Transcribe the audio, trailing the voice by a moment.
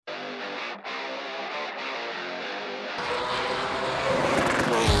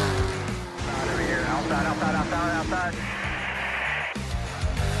Over here, outside.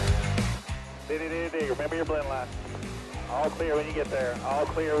 D. Remember your blend line. All clear when you get there. All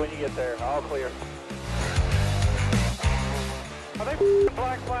clear. Are they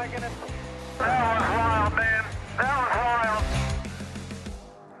flagging it? That was wild, man. That was wild.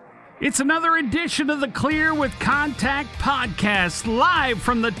 It's another edition of the Clear with Contact podcast, live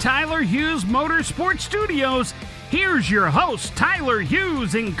from the Tyler Hughes Motorsports Studios. Here's your host, Tyler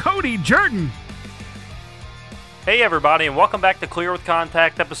Hughes and Cody Jordan. Hey everybody, and welcome back to Clear with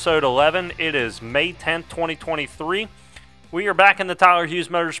Contact, episode 11. It is May 10th, 2023. We are back in the Tyler Hughes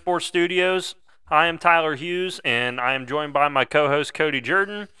Motorsports Studios. I am Tyler Hughes, and I am joined by my co-host, Cody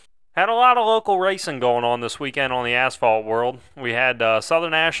Jordan. Had a lot of local racing going on this weekend on the asphalt world. We had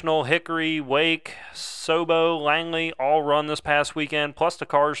Southern National, Hickory, Wake, Sobo, Langley all run this past weekend, plus the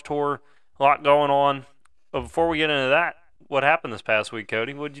Cars Tour. A lot going on. But before we get into that, what happened this past week,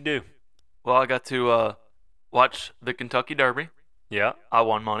 Cody? What'd you do? Well, I got to watch the Kentucky Derby. Yeah. I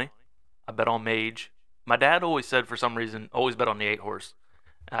won money. I bet on Mage. My dad always said, for some reason, always bet on the 8-horse.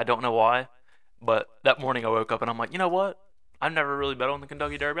 I don't know why, but that morning I woke up and I'm like, you know what? I've never really bet on the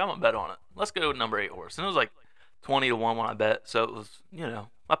Kentucky Derby. I'm going to bet on it. Let's go with number 8-horse. And it was like 20-1 when I bet, so it was,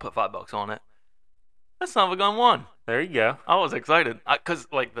 I put $5 on it. That son of a gun won. There you go. I was excited because,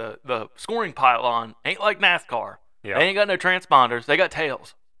 the scoring pylon ain't like NASCAR. Yeah. They ain't got no transponders. They got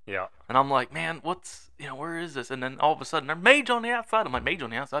tails. Yeah. And I'm like, man, where is this? And then all of a sudden, there's Mage on the outside. I'm like, Mage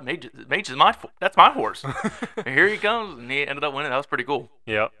on the outside? Mage is that's my horse. And here he comes, and he ended up winning. That was pretty cool.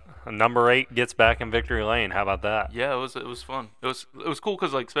 Yep. Number 8 gets back in victory lane. How about that? Yeah, it was fun. It was cool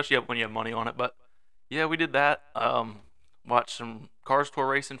because, especially when you have money on it. But, yeah, we did that. Watched some Cars Tour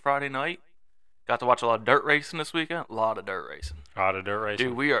racing Friday night. Got to watch a lot of dirt racing this weekend. A lot of dirt racing.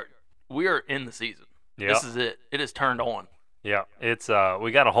 Dude, we are in the season. Yep. This is it. It is turned on. Yeah, it's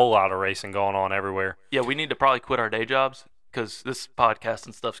we got a whole lot of racing going on everywhere. Yeah, we need to probably quit our day jobs because this podcast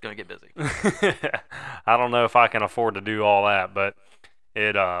and stuff's going to get busy. I don't know if I can afford to do all that, but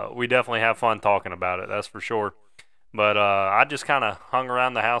we definitely have fun talking about it, that's for sure. But I just kind of hung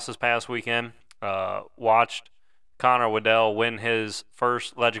around the house this past weekend, watched Connor Waddell win his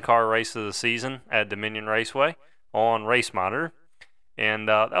first Legend Car race of the season at Dominion Raceway on Race Monitor, and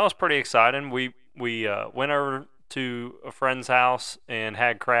that was pretty exciting. We went over to a friend's house and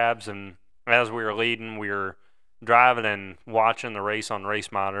had crabs, and as we were leading, we were driving and watching the race on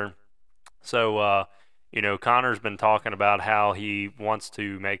Race Monitor. So, Connor's been talking about how he wants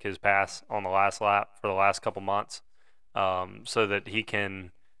to make his pass on the last lap for the last couple months, so that he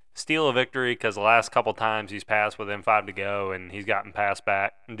can steal a victory, because the last couple times he's passed with M5 to go, and he's gotten passed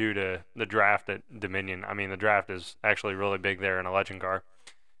back due to the draft at Dominion. I mean, the draft is actually really big there in a Legend Car.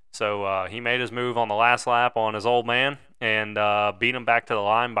 So he made his move on the last lap on his old man and beat him back to the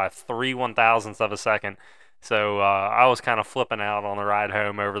line by 3 1,000ths of a second. So I was kind of flipping out on the ride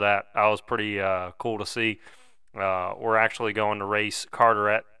home over that. I was pretty cool to see. We're actually going to race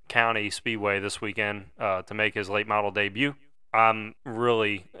Carteret County Speedway this weekend to make his late model debut. I'm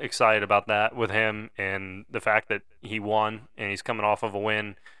really excited about that with him, and the fact that he won and he's coming off of a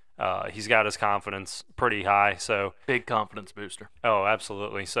win. He's got his confidence pretty high. So big confidence booster. Oh,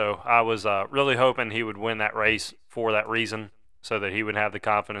 absolutely. So I was really hoping he would win that race for that reason, so that he would have the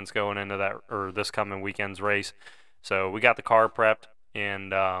confidence going into that, or this coming weekend's race. So we got the car prepped,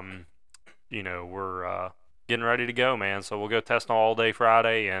 and we're getting ready to go, man. So we'll go test all day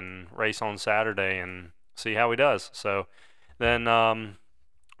Friday and race on Saturday and see how he does. So then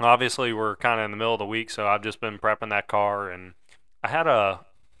obviously we're kind of in the middle of the week, so I've just been prepping that car, and I had I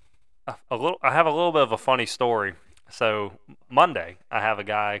have a little bit of a funny story. So Monday, I have a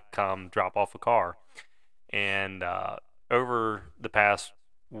guy come drop off a car, and over the past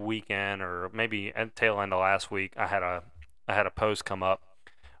weekend, or maybe at tail end of last week, I had a post come up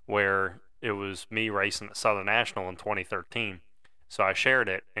where it was me racing at Southern National in 2013. So I shared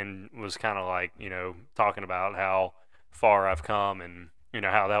it and was kind of like, talking about how far I've come, and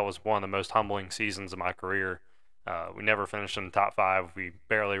how that was one of the most humbling seasons of my career. We never finished in the top 5. We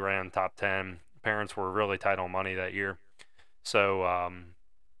barely ran top 10. Parents were really tight on money that year. So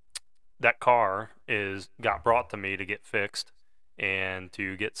that car got brought to me to get fixed and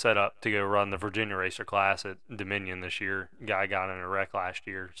to get set up to go run the Virginia Racer class at Dominion this year. Guy got in a wreck last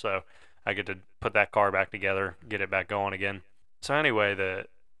year, so I get to put that car back together, get it back going again. So anyway,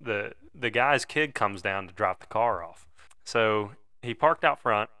 the guy's kid comes down to drop the car off. So he parked out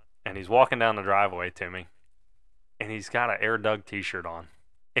front, and he's walking down the driveway to me, and he's got an Air Doug t-shirt on.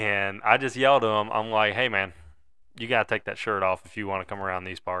 And I just yelled to him, I'm like, hey man, you got to take that shirt off if you want to come around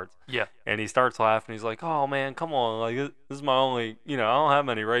these parts. Yeah. And he starts laughing. He's like, oh, man, come on. Like, this is my only, I don't have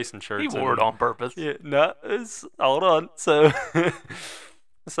many racing shirts. He wore it on purpose. Yeah, no, hold on. So,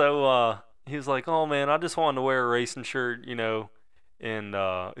 he was like, oh, man, I just wanted to wear a racing shirt, And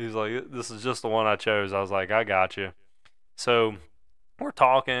he was like, this is just the one I chose. I was like, I got you. So we're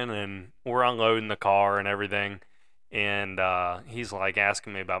talking and we're unloading the car and everything. And he's like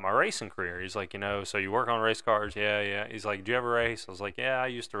asking me about my racing career. He's like, so you work on race cars? Yeah, yeah. He's like, do you ever race? I was like, yeah, I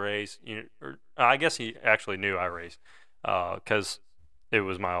used to race. I guess he actually knew I raced because it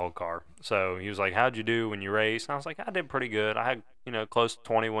was my old car. So he was like, how'd you do when you raced? And I was like, I did pretty good. I had, close to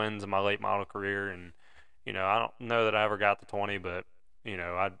 20 wins in my late model career. And, I don't know that I ever got to 20, but,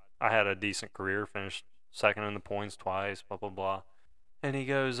 I had a decent career, finished second in the points twice, blah, blah, blah. And he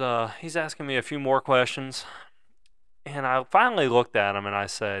goes, he's asking me a few more questions. And I finally looked at him and I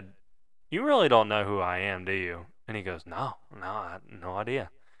said, you really don't know who I am, do you? And he goes, no, I have no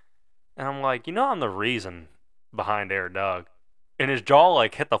idea. And I'm like, I'm the reason behind Air Doug. And his jaw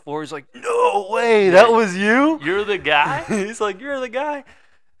like hit the floor. He's like, no way, that was you? You're the guy? He's like, you're the guy?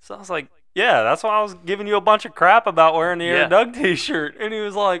 So I was like, yeah, that's why I was giving you a bunch of crap about wearing the Air Doug t-shirt. And he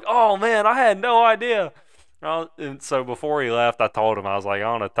was like, oh man, I had no idea. And so before he left, I told him, I was like,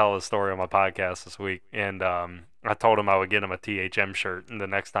 I want to tell this story on my podcast this week. And I told him I would get him a THM shirt the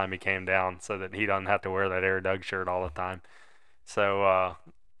next time he came down so that he doesn't have to wear that Air Doug shirt all the time. So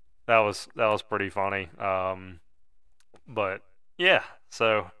that was pretty funny. But yeah,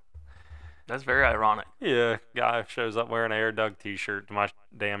 so that's very ironic. Yeah, guy shows up wearing an Air Doug t-shirt to my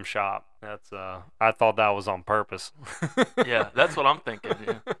damn shop. That's I thought that was on purpose. Yeah, that's what I'm thinking.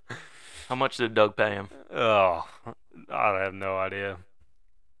 Yeah. How much did Doug pay him? Oh, I have no idea.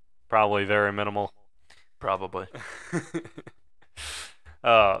 Probably very minimal. Probably.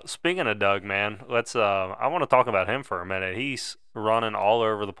 Speaking of Doug, man, I want to talk about him for a minute. He's running all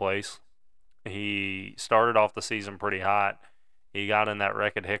over the place. He started off the season pretty hot. He got in that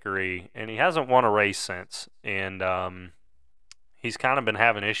wreck at Hickory, and he hasn't won a race since. And he's kind of been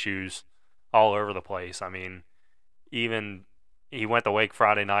having issues all over the place. I mean, even he went to Wake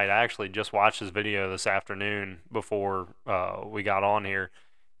Friday night. I actually just watched his video this afternoon before we got on here.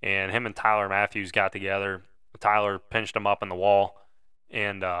 And him and Tyler Matthews got together. Tyler pinched him up in the wall.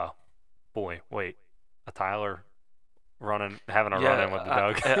 And, a Tyler having a run-in with the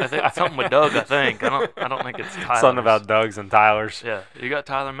Doug. I think something with Doug, I think. I don't think it's Tyler. Something about Doug's and Tyler's. Yeah, you got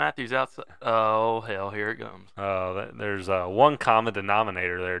Tyler Matthews outside. Oh, hell, here it comes. There's one common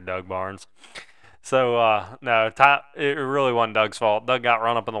denominator there, Doug Barnes. So, no, it really wasn't Doug's fault. Doug got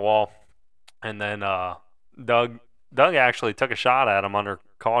run up in the wall. And then Doug actually took a shot at him under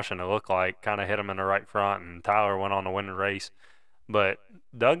caution, it looked like, kind of hit him in the right front, and Tyler went on to win the race. But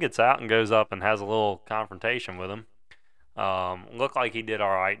Doug gets out and goes up and has a little confrontation with him. Looked like he did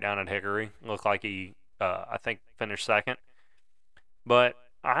all right down at Hickory. Looked like he, I think, finished second. But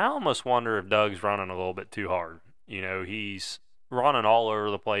I almost wonder if Doug's running a little bit too hard. He's running all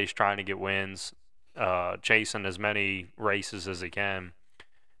over the place trying to get wins, chasing as many races as he can.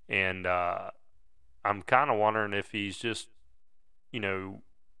 And I'm kind of wondering if he's just,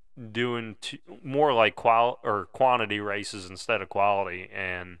 doing more like quantity races instead of quality.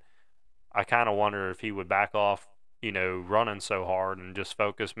 And I kind of wonder if he would back off, running so hard and just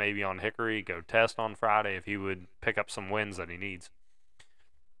focus maybe on Hickory, go test on Friday, if he would pick up some wins that he needs.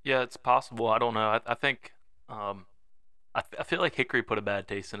 Yeah, it's possible. I don't know. I think I feel like Hickory put a bad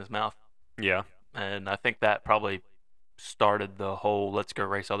taste in his mouth. Yeah. And I think that probably started the whole let's go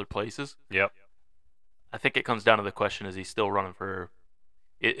race other places. Yep. I think it comes down to the question, is he still running for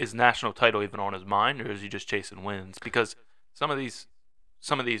is national title even on his mind, or is he just chasing wins? Because some of these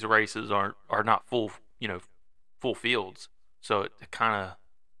races are not full fields. So it kind of,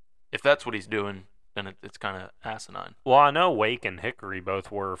 if that's what he's doing, then it's kind of asinine. Well, I know Wake and Hickory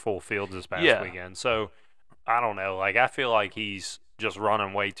both were full fields this past weekend. So I don't know. Like, I feel like he's just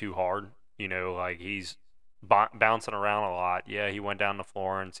running way too hard. Like he's bouncing around a lot. Yeah, he went down to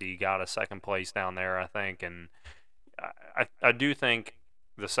Florence. He got a second place down there, I think. And I do think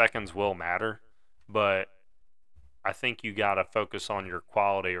the seconds will matter, but I think you got to focus on your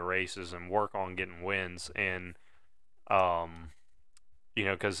quality of races and work on getting wins. And,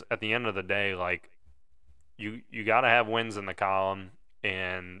 because at the end of the day, like, you got to have wins in the column,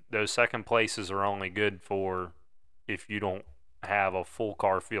 and those second places are only good for if you don't have a full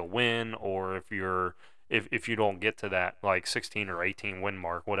car field win, or if you don't get to that like 16 or 18 win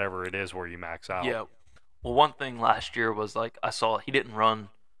mark, whatever it is where you max out. Yeah. Well, one thing last year was, like, I saw he didn't run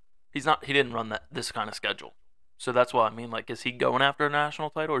this kind of schedule. So that's why I mean, like, is he going after a national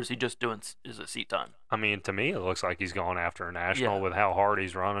title, or is he just doing is it seat time? I mean, to me, it looks like he's going after a national Yeah. with how hard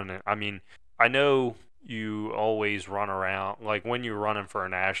he's running it. I mean, I know you always run around, like when you're running for a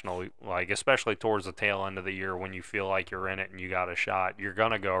national, like especially towards the tail end of the year when you feel like you're in it and you got a shot, you're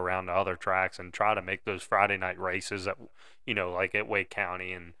going to go around to other tracks and try to make those Friday night races at, like at Wake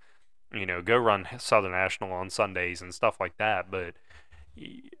County and, go run Southern National on Sundays and stuff like that. But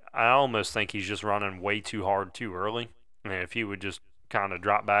I almost think he's just running way too hard too early. And if he would just kind of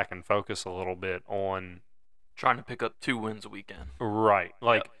drop back and focus a little bit on Trying to pick up 2 wins a weekend. right,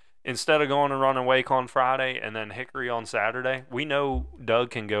 like instead of going and running Wake on Friday and then Hickory on Saturday, we know Doug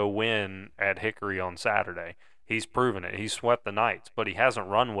can go win at Hickory on Saturday. He's proven it. He's swept the Knights, but he hasn't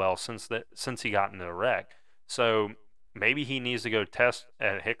run well since he got into the wreck. So maybe he needs to go test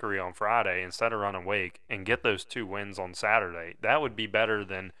at Hickory on Friday instead of running Wake and get those 2 wins on Saturday. That would be better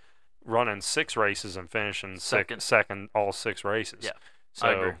than running 6 races and finishing second all 6 races. Yeah, so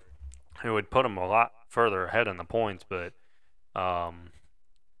I agree. It would put him a lot further ahead in the points, but yeah,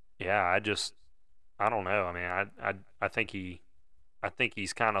 I don't know. I mean, I think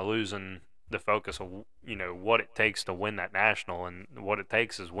he's kind of losing the focus of what it takes to win that national, and what it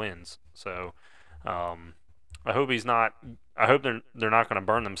takes is wins. So I hope he's not. I hope they're not going to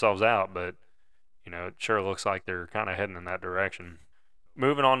burn themselves out, but it sure looks like they're kind of heading in that direction.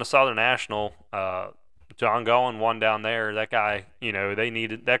 Moving on to Southern National, John Gowan won down there. That guy,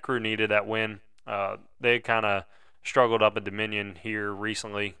 that crew needed that win. They kind of struggled up at Dominion here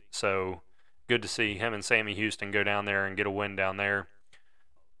recently, so good to see him and Sammy Houston go down there and get a win down there.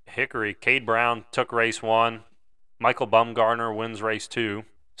 Hickory, Cade Brown took race 1. Michael Bumgarner wins race 2.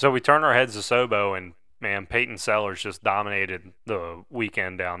 So we turn our heads to Sobo, and man, Peyton Sellers just dominated the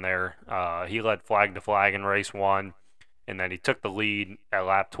weekend down there. He led flag to flag in race 1, and then he took the lead at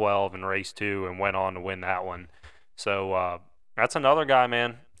lap 12 in race 2 and went on to win that one. So that's another guy,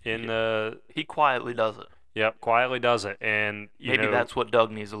 man. He quietly does it. Yep, quietly does it, and maybe that's what Doug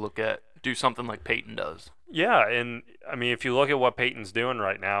needs to look at. Do something like Peyton does. Yeah, and I mean, if you look at what Peyton's doing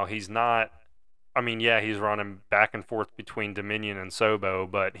right now, he's not. I mean, yeah, he's running back and forth between Dominion and Sobo,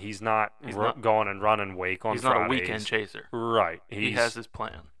 but he's not going and running Wake on Fridays. He's not a weekend chaser. Right. He has his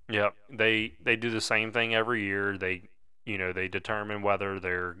plan. Yep. They do the same thing every year. They determine whether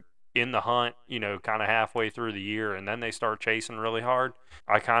they're in the hunt, kind of halfway through the year, and then they start chasing really hard.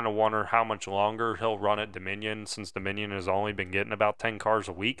 I kind of wonder how much longer he'll run at Dominion, since Dominion has only been getting about 10 cars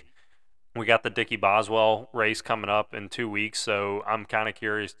a week. We got the Dickie Boswell race coming up in 2 weeks, so I'm kind of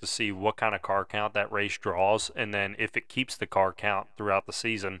curious to see what kind of car count that race draws, and then if it keeps the car count throughout the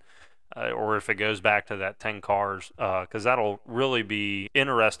season, or if it goes back to that 10 cars, because that'll really be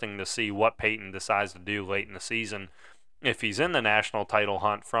interesting to see what Peyton decides to do late in the season. If he's in the national title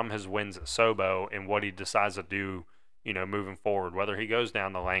hunt from his wins at Sobo, and what he decides to do, moving forward, whether he goes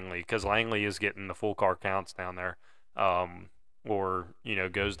down to Langley, because Langley is getting the full car counts down there, or,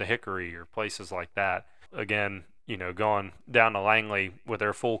 goes to Hickory or places like that. Again, going down to Langley with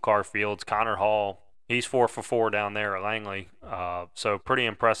their full car fields. Connor Hall, he's 4 for 4 down there at Langley. So pretty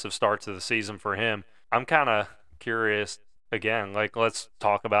impressive start to the season for him. I'm kind of curious, again, like, let's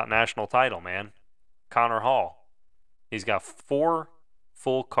talk about national title, man. Connor Hall. He's got 4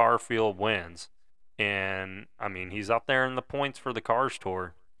 full car field wins. And, I mean, he's up there in the points for the Cars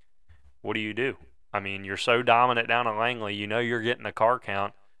Tour. What do? I mean, you're so dominant down at Langley, you're getting a car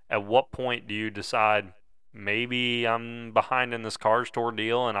count. At what point do you decide, maybe I'm behind in this Cars Tour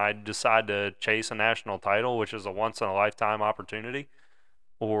deal and I decide to chase a national title, which is a once-in-a-lifetime opportunity?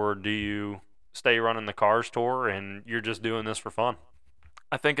 Or do you stay running the Cars Tour and you're just doing this for fun?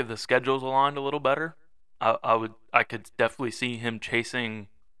 I think if the schedule's aligned a little better, I could definitely see him chasing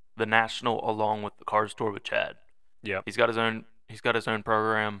the national along with the Cars Tour with Chad. Yeah. He's got his own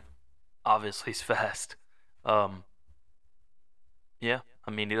program. Obviously, he's fast. Yeah,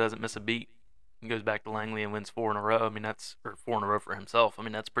 I mean, he doesn't miss a beat. He goes back to Langley and wins 4 in a row. I mean, that's 4 in a row for himself. I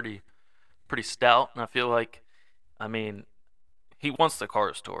mean, that's pretty stout. And I feel like, I mean, he wants the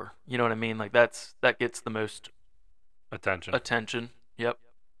Cars Tour. You know what I mean? Like, that gets the most attention. Yep.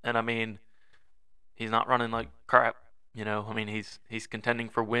 And I mean, he's not running like crap. I mean, he's contending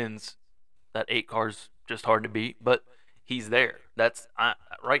for wins. That 8 car's just hard to beat, but he's there. That's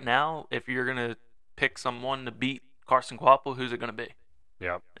right now. If you're gonna pick someone to beat Carson Quapple, who's it gonna be?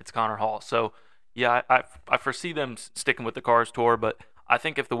 Yeah, it's Connor Hall. So yeah, I foresee them sticking with the Cars Tour, but I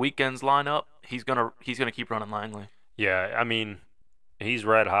think if the weekends line up, he's gonna keep running Langley. Yeah, I mean, he's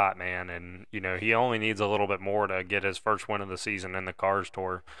red hot, man, and he only needs a little bit more to get his first win of the season in the Cars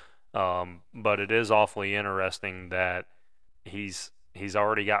Tour. But it is awfully interesting that he's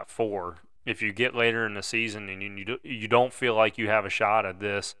already got 4 if you get later in the season and you don't feel like you have a shot at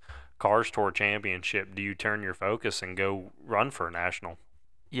this Cars Tour Championship, do you turn your focus and go run for a national?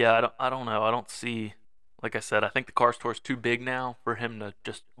 Yeah, I don't know. I don't see. Like I said, I think the Cars Tour is too big now for him to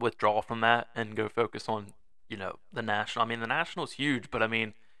just withdraw from that and go focus on, the national. I mean, the national is huge, but I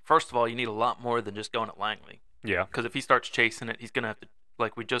mean, first of all, you need a lot more than just going at Langley. Yeah. Because if he starts chasing it, he's gonna have to,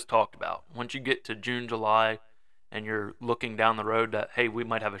 like we just talked about. Once you get to June, July, and you're looking down the road that, hey, we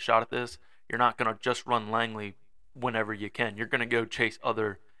might have a shot at this, you're not gonna just run Langley whenever you can. You're gonna go chase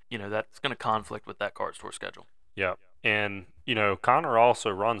other. That's gonna conflict with that Cars Tour schedule. Yeah. And, Connor also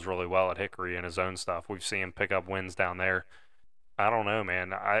runs really well at Hickory in his own stuff. We've seen him pick up wins down there. I don't know,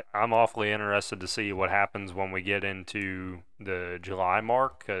 man. I'm awfully interested to see what happens when we get into the July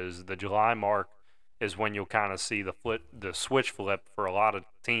mark, because the July mark is when you'll kind of see the switch flip for a lot of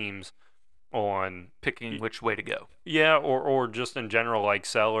teams on Picking which way to go. Yeah, or just in general, like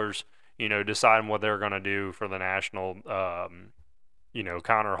sellers, deciding what they're going to do for the national.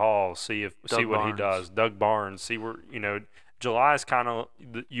 Connor Hall, see what he does. Doug Barnes, see where, July is kind of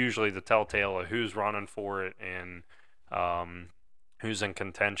usually the telltale of who's running for it and who's in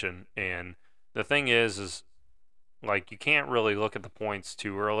contention. And the thing is like, you can't really look at the points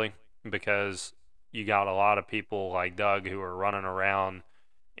too early, because you got a lot of people like Doug who are running around,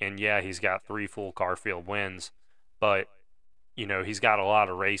 and yeah, he's got 3 full car field wins, but he's got a lot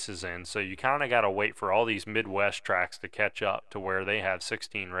of races in, so you kind of got to wait for all these Midwest tracks to catch up to where they have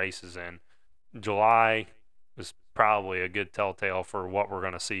 16 races in. July is probably a good telltale for what we're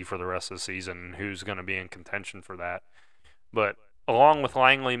going to see for the rest of the season and who's going to be in contention for that. But along with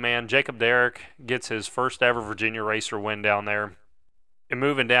Langley, man, Jacob Derrick gets his first ever Virginia Racer win down there. And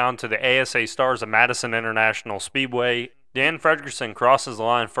moving down to the ASA Stars of Madison International Speedway, Dan Fredrickson crosses the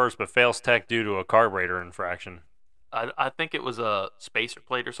line first but fails tech due to a carburetor infraction. I think it was a spacer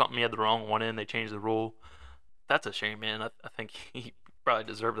plate or something. He had the wrong one in. They changed the rule. That's a shame, man. I think he probably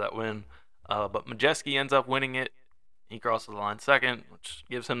deserved that win. But Majeski ends up winning it. He crosses the line second, which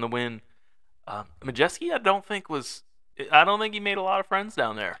gives him the win. Majeski, I don't think he made a lot of friends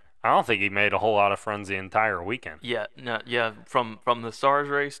down there. I don't think he made a whole lot of friends the entire weekend. Yeah, no, yeah. From the Stars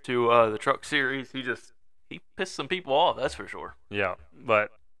race to the Truck Series, he pissed some people off. That's for sure. Yeah,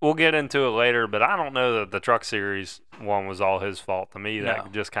 but we'll get into it later, but I don't know that the Truck Series one was all his fault. To me,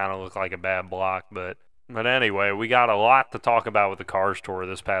 that just kind of looked like a bad block. But anyway, we got a lot to talk about with the Cars Tour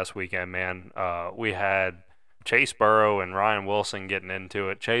this past weekend, man. We had Chase Burrow and Ryan Wilson getting into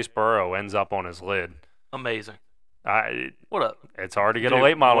it. Chase Burrow ends up on his lid. Amazing. What up? It's hard to get a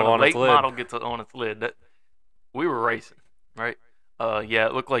late model on its lid. When a late model gets on its lid, we were racing, right? Yeah,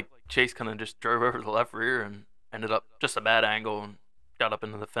 it looked like Chase kind of just drove over the left rear and ended up just a bad angle and got up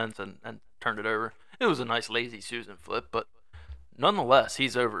into the fence and turned it over. It was a nice lazy Susan flip, but nonetheless,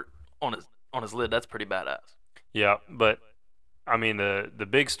 he's over on his lid. That's pretty badass. Yeah, but I mean the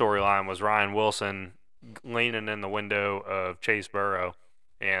big storyline was Ryan Wilson leaning in the window of Chase Burrow,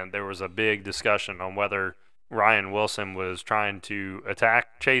 and there was a big discussion on whether Ryan Wilson was trying to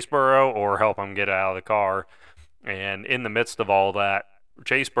attack Chase Burrow or help him get out of the car. And in the midst of all that,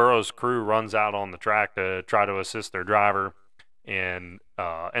 Chase Burrow's crew runs out on the track to try to assist their driver, and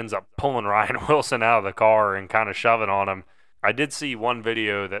ends up pulling Ryan Wilson out of the car and kind of shoving on him. I did see one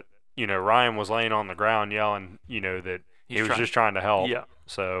video that, Ryan was laying on the ground yelling, that he was just trying to help. Yeah.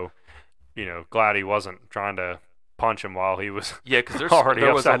 So, glad he wasn't trying to punch him while he was because there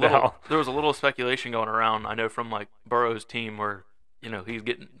was a little speculation going around, I know, from like Burrow's team where, he's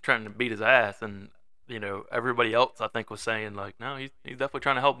trying to beat his ass, and everybody else I think was saying like, no, he's definitely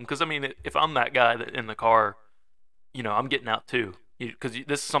trying to help him. Because I mean, if I'm that guy that in the car, I'm getting out too, because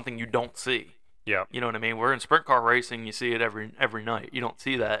this is something you don't see. Yeah. You know what I mean? We're in sprint car racing, you see it every night. You don't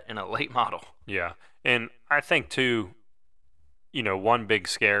see that in a late model. Yeah. And I think too, one big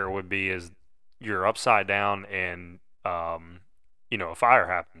scare would be is you're upside down and a fire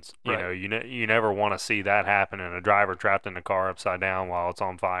happens. Right. You never want to see that happen, and a driver trapped in the car upside down while it's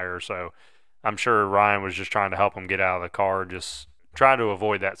on fire. So I'm sure Ryan was just trying to help him get out of the car, just try to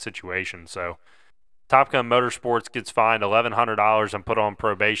avoid that situation. So Top Gun Motorsports gets fined $1,100 and put on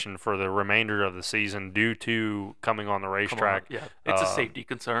probation for the remainder of the season due to coming on the racetrack. Yeah, it's a safety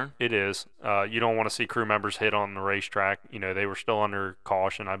concern. It is. You don't want to see crew members hit on the racetrack. They were still under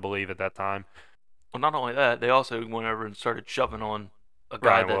caution, I believe, at that time. Well, not only that, they also went over and started shoving on a guy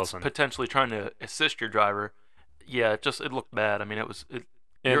Ryan that's Wilson. Potentially trying to assist your driver. Yeah, it looked bad. I mean,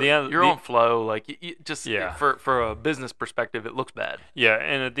 And you're on flow, like just Yeah. for a business perspective, it looks bad. Yeah,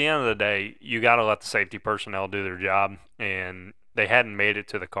 and at the end of the day, you got to let the safety personnel do their job, and they hadn't made it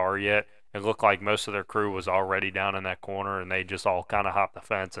to the car yet. It looked like most of their crew was already down in that corner, and they just all kind of hopped the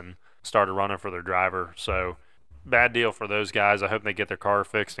fence and started running for their driver. So bad deal for those guys. I hope they get their car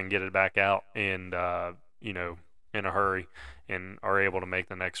fixed and get it back out and, in a hurry and are able to make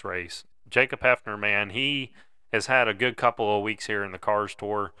the next race. Jacob Hefner, man, he has had a good couple of weeks here in the Cars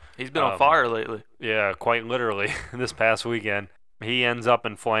Tour. He's been on fire lately. Yeah, quite literally this past weekend. He ends up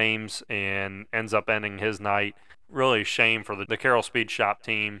in flames and ends up ending his night. Really a shame for the Carroll Speed Shop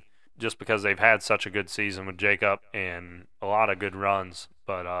team just because they've had such a good season with Jacob and a lot of good runs.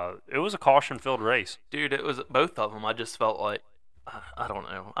 But it was a caution-filled race. Dude, it was both of them. I just felt like, I don't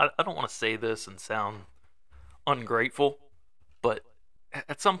know. I don't want to say this and sound ungrateful, but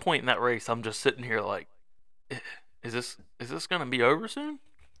at some point in that race, I'm just sitting here like, is this going to be over soon?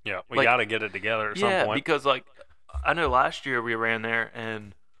 Yeah, we got to get it together at some point. Yeah, because like I know last year we ran there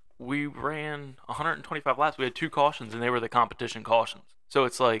and we ran 125 laps. We had 2 cautions and they were the competition cautions. So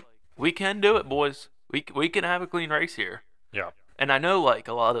it's like we can do it, boys. We can have a clean race here. Yeah. And I know like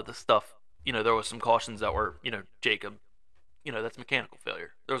a lot of the stuff, there was some cautions that were, Jacob, that's mechanical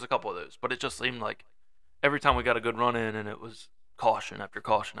failure. There was a couple of those, but it just seemed like every time we got a good run in and it was caution after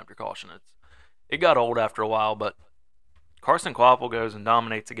caution after caution. It got old after a while, but Carson Kvapil goes and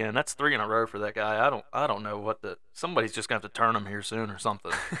dominates again. That's 3 in a row for that guy. I don't know somebody's just gonna have to turn him here soon or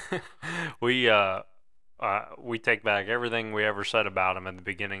something. We take back everything we ever said about him at the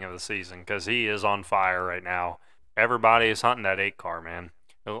beginning of the season because he is on fire right now. Everybody is hunting that 8 car, man.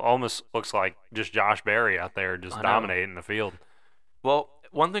 It almost looks like just Josh Berry out there just dominating the field. Well,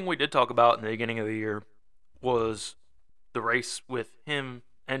 one thing we did talk about in the beginning of the year was the race with him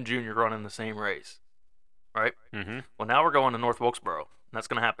and Junior running the same race, right? Mm-hmm. Well, now we're going to North Wilkesboro, and that's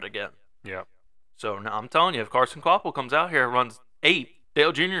going to happen again. Yeah. So now I'm telling you, if Carson Kvapil comes out here and runs 8,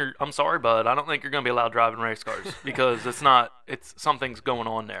 Dale Jr., I'm sorry, bud, I don't think you're going to be allowed driving race cars because something's going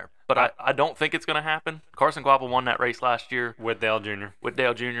on there. But I don't think it's going to happen. Carson Kvapil won that race last year. With Dale Jr.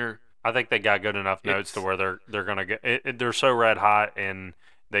 I think they got good enough notes to where they're going to get they're so red hot and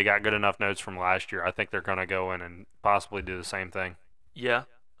they got good enough notes from last year. I think they're going to go in and possibly do the same thing. Yeah,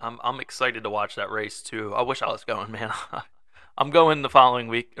 I'm excited to watch that race too. I wish I was going, man. I'm going the following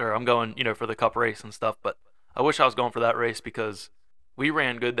week, or I'm going, for the Cup race and stuff. But I wish I was going for that race because we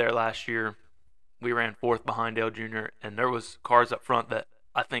ran good there last year. We ran 4th behind Dale Jr. and there was cars up front that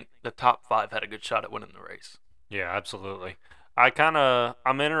I think the top 5 had a good shot at winning the race. Yeah, absolutely.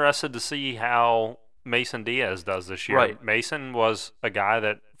 I'm interested to see how Mason Diaz does this year. Right. Mason was a guy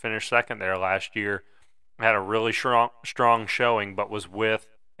that finished 2nd there last year, had a really strong showing, but was with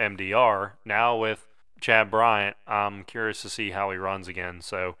MDR. Now with Chad Bryant, I'm curious to see how he runs again.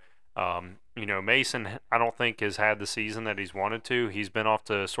 So, Mason, I don't think has had the season that he's wanted to. He's been off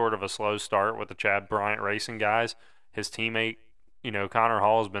to sort of a slow start with the Chad Bryant Racing guys. His teammate, Connor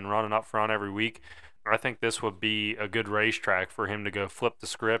Hall has been running up front every week. I think this would be a good racetrack for him to go flip the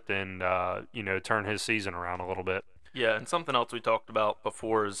script and, turn his season around a little bit. Yeah, and something else we talked about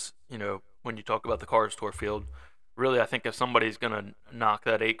before is, when you talk about the Cars Tour field, really I think if somebody's going to knock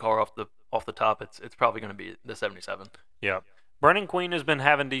that 8 car off the top, it's probably going to be the 77. Yeah. Brennan Queen has been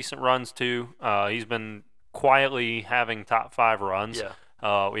having decent runs too. He's been quietly having top 5 runs.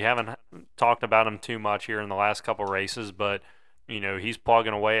 Yeah. We haven't talked about him too much here in the last couple races, but he's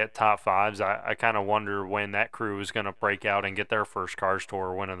plugging away at top 5s. I kind of wonder when that crew is going to break out and get their first Cars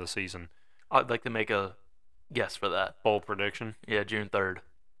Tour win of the season. I'd like to make a guess for that. Bold prediction? Yeah, June 3rd.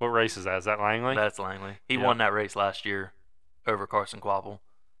 What race is that? Is that Langley? That's Langley. He won that race last year over Carson Kvapil.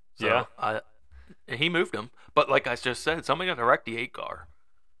 So yeah. He moved him. But like I just said, somebody got to wreck the 8 car.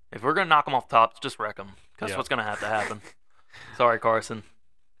 If we're going to knock him off tops, just wreck him. That's what's going to have to happen. Sorry, Carson.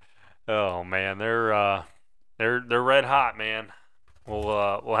 Oh, man. They're red hot, man.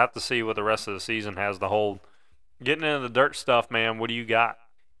 We'll have to see what the rest of the season has to hold. Getting into the dirt stuff, man, what do you got?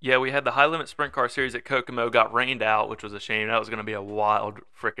 Yeah, we had the High Limit Sprint Car Series at Kokomo, got rained out, which was a shame. That was going to be a wild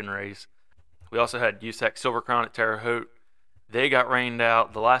freaking race. We also had USAC Silver Crown at Terre Haute. They got rained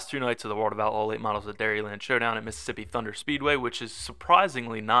out. The last 2 nights of the World of Outlaw Late Models at Dairyland Showdown at Mississippi Thunder Speedway, which is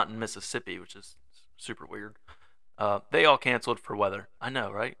surprisingly not in Mississippi, which is super weird. They all canceled for weather. I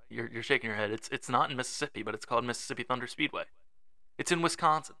know, right? You're shaking your head. It's not in Mississippi, but it's called Mississippi Thunder Speedway. It's in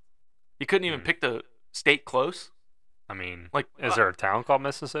Wisconsin. You couldn't even pick the state close. I mean, is there a town called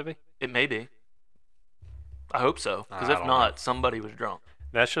Mississippi? It may be. I hope so, because if not, somebody was drunk.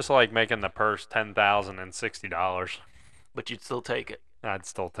 That's just like making the purse $10,060. But you'd still take it. I'd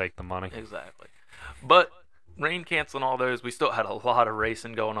still take the money. Exactly. But rain canceling all those, we still had a lot of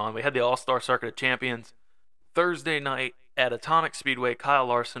racing going on. We had the All-Star Circuit of Champions. Thursday night at Atomic Speedway, Kyle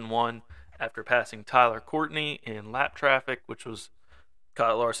Larson won after passing Tyler Courtney in lap traffic, which was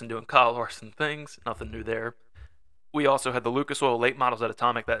Kyle Larson doing Kyle Larson things. Nothing new there. We also had the Lucas Oil late models at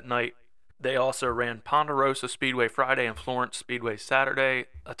Atomic that night. They also ran Ponderosa Speedway Friday and Florence Speedway Saturday.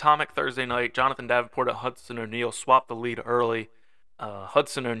 Atomic Thursday night, Jonathan Davenport and Hudson O'Neal swapped the lead early.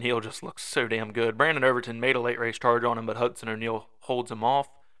 Hudson O'Neal just looks so damn good. Brandon Overton made a late race charge on him, but Hudson O'Neal holds him off.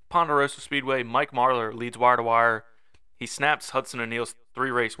 Ponderosa Speedway, Mike Marlar leads wire to wire. He snaps Hudson O'Neal's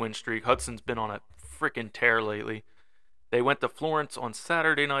 3-race win streak. Hudson's been on a freaking tear lately. They went to Florence on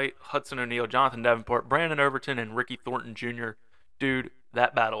Saturday night. Hudson O'Neal, Jonathan Davenport, Brandon Overton, and Ricky Thornton Jr. Dude,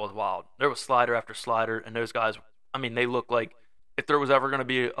 that battle was wild. There was slider after slider, and those guys, I mean, they look like if there was ever going to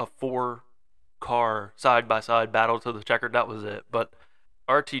be a 4-car side-by-side battle to the checkered, that was it. But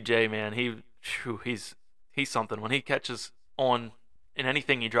RTJ, man, he's something. When he catches on in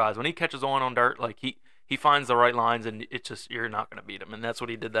anything he drives, when he catches on dirt, like he finds the right lines, and it's just, you're not going to beat him. And that's what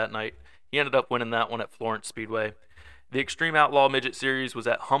he did that night. He ended up winning that one at Florence Speedway. The Extreme Outlaw Midget Series was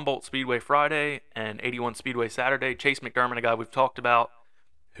at Humboldt Speedway Friday and 81 Speedway Saturday. Chase McDermott, a guy we've talked about,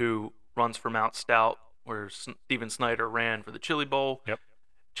 who runs for Mount Stout, where Steven Snyder ran for the Chili Bowl. Yep.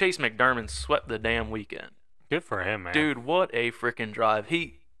 Chase McDermott swept the damn weekend. Good for him, man. Dude, what a freaking drive.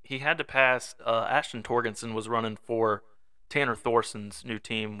 He had to pass. Ashton Torgensen was running for Tanner Thorson's new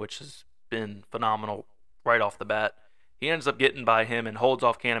team, which has been phenomenal right off the bat. He ends up getting by him and holds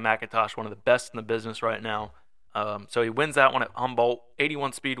off Cannon McIntosh, one of the best in the business right now. So he wins that one at Humboldt.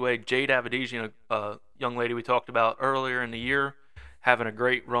 81 Speedway, Jade Avedizian, a young lady we talked about earlier in the year, having a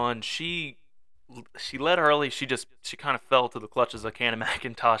great run. She led early. She kind of fell to the clutches of Cannon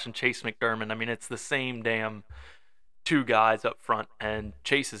McIntosh and Chase McDermott. I mean, it's the same damn 2 guys up front, and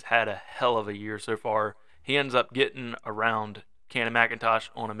Chase has had a hell of a year so far. He ends up getting around Cannon McIntosh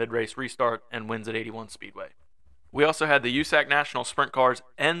on a mid-race restart and wins at 81 Speedway. We also had the USAC National Sprint Cars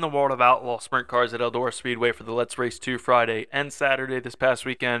and the World of Outlaw Sprint Cars at Eldora Speedway for the Let's Race 2 Friday and Saturday this past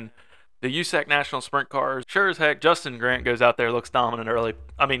weekend. The USAC National Sprint Cars, sure as heck, Justin Grant goes out there, looks dominant early.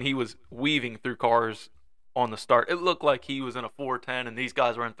 I mean, he was weaving through cars on the start. It looked like he was in a 410, and these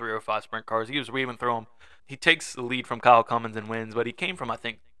guys were in 305 sprint cars. He was weaving through them. He takes the lead from Kyle Cummins and wins, but he came from, I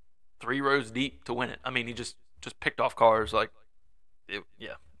think, 3 rows deep to win it. I mean, he just picked off cars like, it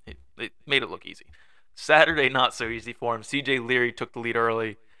made it look easy. Saturday, not so easy for him. CJ Leary took the lead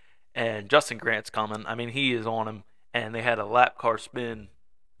early, and Justin Grant's coming. I mean, he is on him, and they had a lap car spin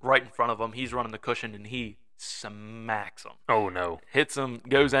right in front of him. He's running the cushion, and he smacks him. Oh no! Hits him,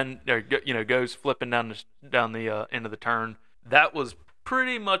 goes flipping down the end of the turn. That was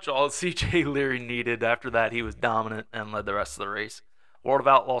pretty much all CJ Leary needed. After that, he was dominant and led the rest of the race. World of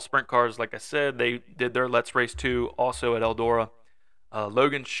Outlaw Sprint Cars, like I said, they did their Let's Race 2 also at Eldora.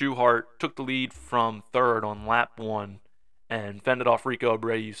 Logan Schuhart took the lead from 3rd on lap 1 and fended off Rico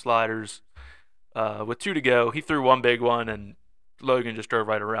Abreu sliders. With 2 to go, he threw one big one, and Logan just drove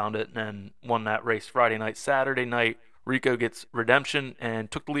right around it and won that race Friday night. Saturday night, Rico gets redemption and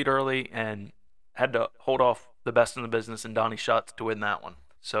took the lead early and had to hold off the best in the business and Donnie Schatz to win that one.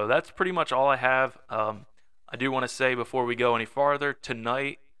 So that's pretty much all I have. I do want to say before we go any farther,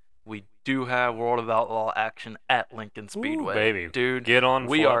 tonight we do have World of Outlaw action at Lincoln Speedway. Ooh, baby. Dude, Get on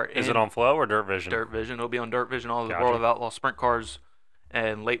we flow. are Is it on Flow or Dirt Vision? Dirt Vision. It'll be on Dirt Vision, all the Gotcha. World of Outlaw Sprint Cars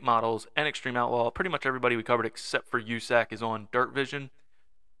and late models and Extreme Outlaw. Pretty much everybody we covered except for USAC is on Dirt Vision.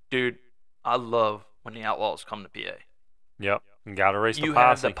 Dude, I love when the Outlaws come to PA. Yep. You got to race the You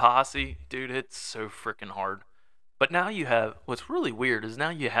posse. have the posse. Dude, it's so freaking hard. But now you have, what's really weird is now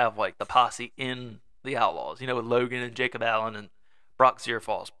you have like the posse in the Outlaws, you know, with Logan and Jacob Allen and Brock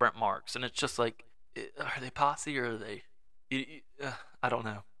Zierfalls, Brent Marks, and it's just like, are they posse or are they? I don't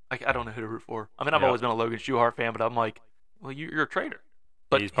know. I don't know who to root for. I mean, I've always been a Logan Schuhart fan, but I'm like, well, you're a traitor.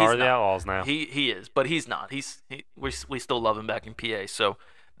 But he's part of the Outlaws now. He is, but he's not. We still love him back in PA, so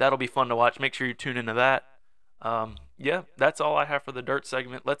that'll be fun to watch. Make sure you tune into that. Yeah, that's all I have for the dirt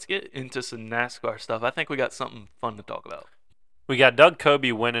segment. Let's get into some NASCAR stuff. I think we got something fun to talk about. We got Doug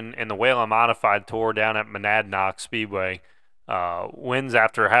Coby winning in the Whalen Modified Tour down at Monadnock Speedway. Wins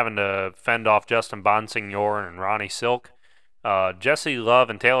after having to fend off Justin Bonsignor and Ronnie Silk. Jesse Love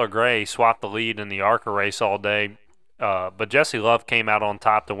and Taylor Gray swapped the lead in the ARCA race all day, but Jesse Love came out on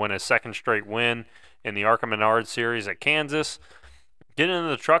top to win his 2nd straight win in the ARCA Menard Series at Kansas. Getting into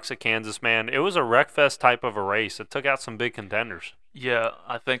the trucks at Kansas, man, it was a wreckfest type of a race. It took out some big contenders. Yeah,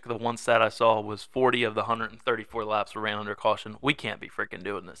 I think the one stat I saw was 40 of the 134 laps were ran under caution. We can't be freaking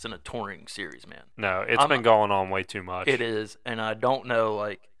doing this in a touring series, man. No, it's been going on way too much. It is, and I don't know,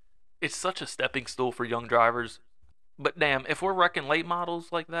 like, it's such a stepping stool for young drivers. But damn, if we're wrecking late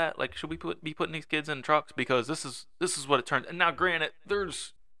models like that, like, should we be putting these kids in trucks? Because this is what it turns. And now, granted,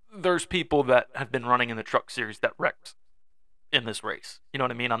 there's people that have been running in the truck series that wrecked in this race. You know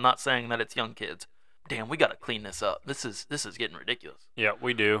what I mean? I'm not saying that it's young kids. damn, we got to clean this up. This is getting ridiculous. Yeah,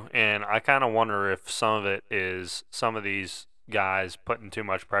 we do. And I kind of wonder if some of it is some of these guys putting too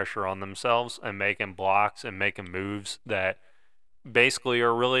much pressure on themselves and making blocks and making moves that basically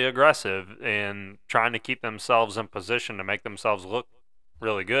are really aggressive and trying to keep themselves in position to make themselves look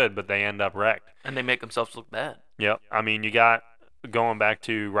really good, but they end up wrecked. And they make themselves look bad. Yep. I mean, you got going back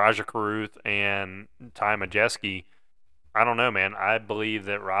to Raja Karuth and Ty Majeski. I don't know, man. I believe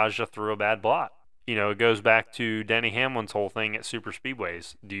that Raja threw a bad block. You know, it goes back to Denny Hamlin's whole thing at super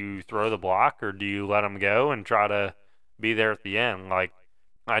speedways. Do you throw the block or do you let him go and try to be there at the end? Like,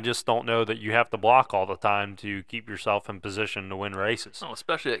 I just don't know that you have to block all the time to keep yourself in position to win races. Oh,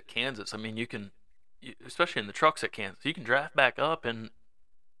 especially at Kansas. I mean, especially in the trucks at Kansas, you can draft back up and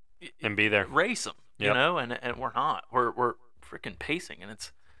be there, race them. Yep. You know, and we're not. We're freaking pacing, and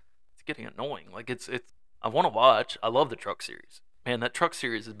it's getting annoying. Like it's I want to watch. I love the truck series. Man, that truck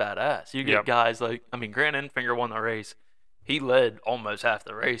series is badass. You get guys like, I mean, Grant Enfinger won the race. He led almost half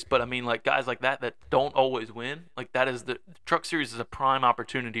the race, but I mean, like guys like that don't always win. Like that is the truck series is a prime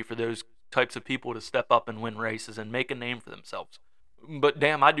opportunity for those types of people to step up and win races and make a name for themselves. But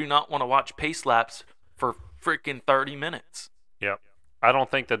damn, I do not want to watch pace laps for freaking 30 minutes. Yep. I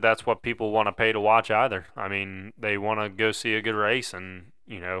don't think that that's what people want to pay to watch either. I mean, they want to go see a good race, and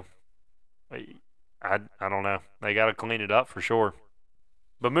you know, I don't know. They got to clean it up for sure.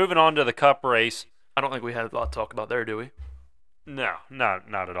 But moving on to the Cup race. I don't think we had a lot to talk about there, do we? No,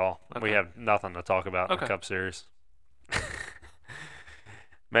 not at all. Okay. We have nothing to talk about in the Cup Series.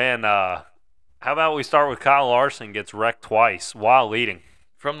 Man, how about we start with Kyle Larson gets wrecked twice while leading.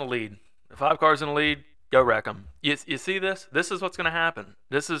 From the lead. 5 cars in the lead, go wreck them. You see this? This is what's going to happen.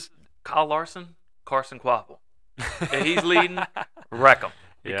 This is Kyle Larson, Carson Kvapil. If he's leading, wreck him.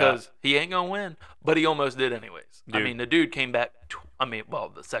 Because he ain't going to win, but he almost did anyways. Dude. I mean, the dude came back.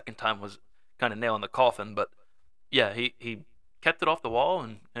 The second time was kind of nailing the coffin, but yeah, he kept it off the wall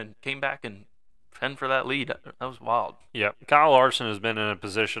and came back and fend for that lead. That was wild. Yeah, Kyle Larson has been in a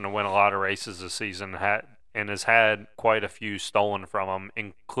position to win a lot of races this season and has had quite a few stolen from him,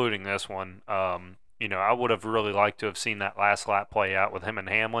 including this one. You know, I would have really liked to have seen that last lap play out with him and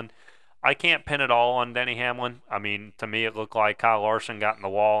Hamlin. I can't pin it all on Denny Hamlin. I mean, to me, it looked like Kyle Larson got in the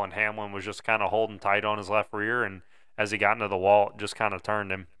wall and Hamlin was just kind of holding tight on his left rear, and as he got into the wall, it just kind of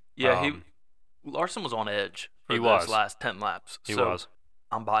turned him. Yeah, Larson was on edge for those last 10 laps. He was.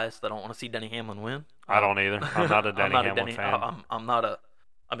 I'm biased. I don't want to see Denny Hamlin win. I don't either. I'm not a Denny Hamlin fan. I'm not a.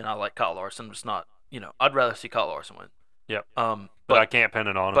 I mean, I like Kyle Larson. I'm just not. You know, I'd rather see Kyle Larson win. Yep. But I can't pin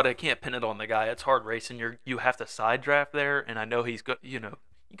it on him. But I can't pin it on the guy. It's hard racing. You have to side draft there, and I know he's good. You know,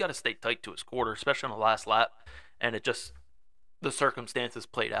 you got to stay tight to his quarter, especially on the last lap. And it just the circumstances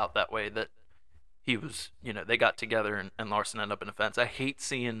played out that way that he was. You know, they got together and Larson ended up in the fence. I hate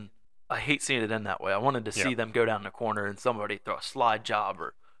seeing it end that way. I wanted to see them go down the corner and somebody throw a slide job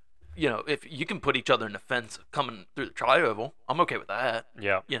or, you know, if you can put each other in the fence coming through the tri-oval, I'm okay with that.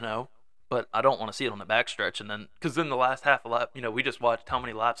 Yeah. You know, but I don't want to see it on the backstretch. And then, because then the last half a lap, you know, we just watched how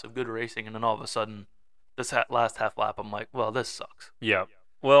many laps of good racing, and then all of a sudden, this last half lap, I'm like, well, this sucks. Yeah.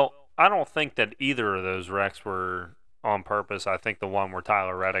 Well, I don't think that either of those wrecks were on purpose. I think the one where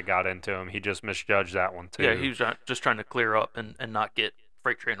Tyler Reddick got into him, he just misjudged that one too. Yeah, he was just trying to clear up and not get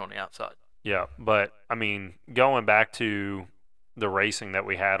freight train on the outside. Yeah, but I mean, going back to the racing that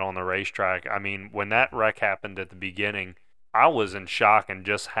we had on the racetrack, I mean, when that wreck happened at the beginning, I was in shock and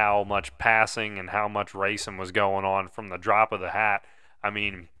just how much passing and how much racing was going on from the drop of the hat. I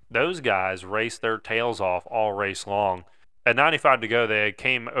mean, those guys raced their tails off all race long. At 95 to go, they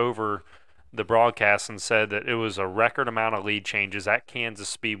came over the broadcast and said that it was a record amount of lead changes at Kansas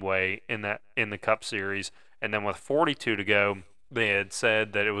Speedway in the Cup Series, and then with 42 to go, they had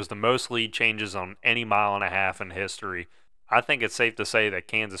said that it was the most lead changes on any mile and a half in history. I think it's safe to say that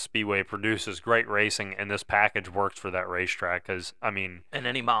Kansas Speedway produces great racing, and this package works for that racetrack. Because I mean, in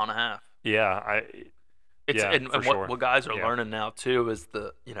any mile and a half. Yeah, what guys are learning now too is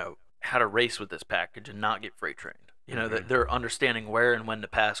how to race with this package and not get freight trained. You know, that they're understanding where and when to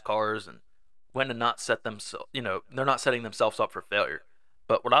pass cars and when to not set themselves. You know, they're not setting themselves up for failure.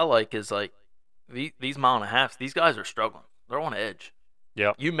 But what I like is like these mile and a halves. These guys are struggling. They're on edge.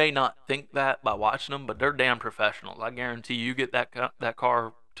 Yeah. You may not think that by watching them, but they're damn professionals. I guarantee you get that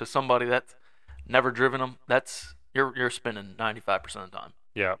car to somebody that's never driven them, you're spinning 95% of the time.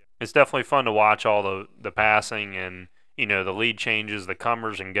 Yeah. It's definitely fun to watch all the passing and, you know, the lead changes, the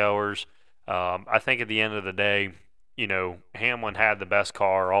comers and goers. I think at the end of the day, you know, Hamlin had the best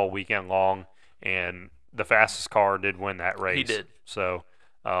car all weekend long, and the fastest car did win that race. He did. So,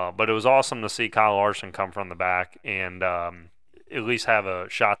 but it was awesome to see Kyle Larson come from the back and at least have a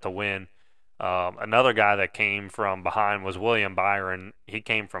shot to win. Another guy that came from behind was William Byron. He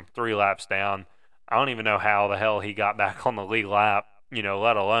came from 3 laps down. I don't even know how the hell he got back on the lead lap,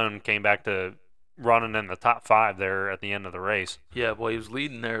 let alone came back to running in the top 5 there at the end of the race. Yeah, well, he was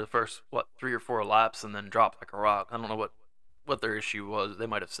leading there the first, 3 or 4 laps and then dropped like a rock. I don't know what their issue was. They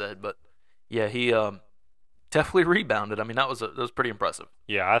might have said, but yeah, he definitely rebounded. I mean, that was pretty impressive.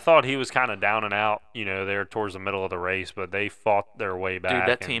 Yeah, I thought he was kind of down and out, there towards the middle of the race, but they fought their way back. Dude,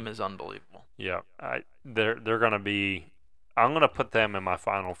 that team is unbelievable. Yeah, they're going to be. I'm going to put them in my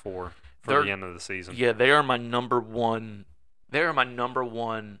final 4 for the end of the season. Yeah, they are my number one. They are my number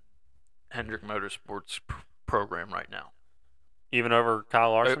one Hendrick Motorsports program right now. Even over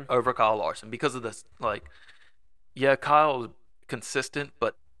Kyle Larson? Over Kyle Larson because of this. Yeah, Kyle's consistent,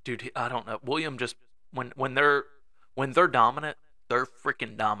 but dude, I don't know. William just when they're dominant, they're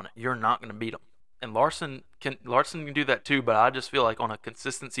freaking dominant. You're not going to beat them. And Larson can do that too, but I just feel like on a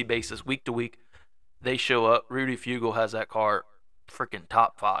consistency basis, week to week, they show up. Rudy Fugle has that car freaking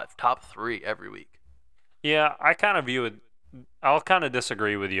top 5, top 3 every week. Yeah, I kind of view it. I'll kind of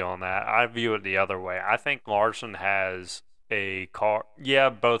disagree with you on that. I view it the other way. I think Larson has a car. Yeah,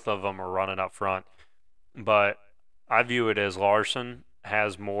 both of them are running up front, but I view it as Larson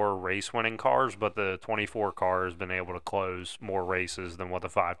has more race-winning cars, but the 24 car has been able to close more races than what the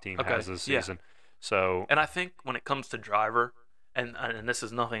 5 team has this season. Yeah. So, and I think when it comes to driver, and this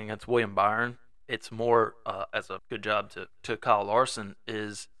is nothing against William Byron, it's more as a good job to Kyle Larson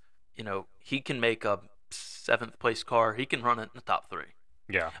is, he can make a 7th place car. He can run it in the top 3.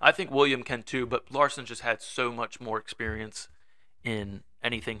 Yeah. I think William can too, but Larson just had so much more experience in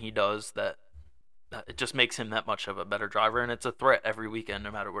anything he does that it just makes him that much of a better driver, and it's a threat every weekend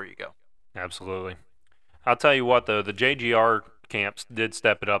no matter where you go. Absolutely. I'll tell you what, though, the JGR camps did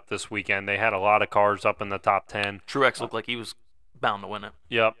step it up this weekend. They had a lot of cars up in the top 10. Truex looked like he was bound to win it.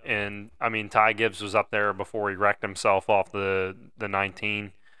 Yep, and, I mean, Ty Gibbs was up there before he wrecked himself off the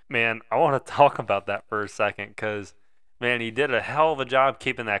 19. Man, I want to talk about that for a second because, man, he did a hell of a job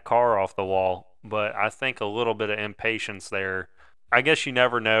keeping that car off the wall, but I think a little bit of impatience there. I guess you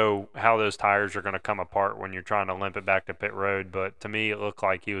never know how those tires are going to come apart when you're trying to limp it back to pit road, but to me it looked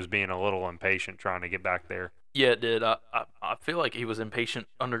like he was being a little impatient trying to get back there. Yeah, it did. I feel like he was impatient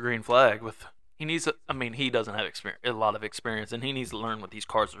under green flag. He doesn't have a lot of experience, and he needs to learn what these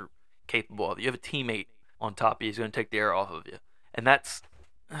cars are capable of. You have a teammate on top of you who's going to take the air off of you, and that's.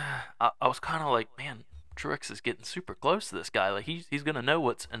 I was kind of like, man, Truex is getting super close to this guy. Like he's going to know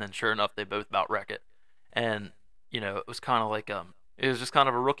what's, and then sure enough, they both about wreck it, and it was kind of like it was just kind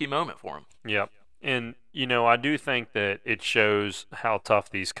of a rookie moment for him. Yep. And, I do think that it shows how tough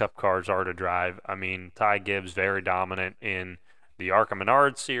these Cup cars are to drive. I mean, Ty Gibbs, very dominant in the ARCA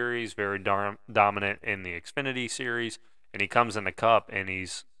Menard series, very dominant in the Xfinity series, and he comes in the Cup and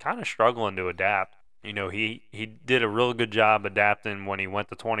he's kind of struggling to adapt. He did a real good job adapting when he went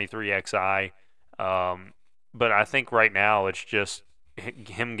to 23XI, but I think right now it's just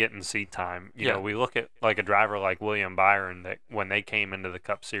him getting seat time. We look at like a driver like William Byron that when they came into the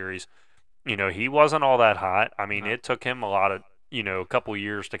Cup Series, he wasn't all that hot. I mean, It took him a couple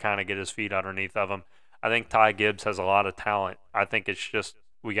years to kind of get his feet underneath of him. I think Ty Gibbs has a lot of talent. I think it's just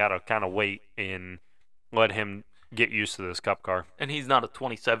we got to kind of wait and let him get used to this Cup car. And he's not a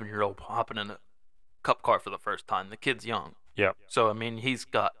 27-year-old hopping in a Cup car for the first time. The kid's young. Yep. So, I mean, he's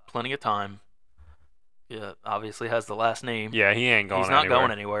got plenty of time. Yeah, obviously has the last name. Yeah, he ain't going anywhere. He's not anywhere.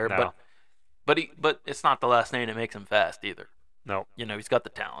 going anywhere, No. but it's not the last name that makes him fast either. No. He's got the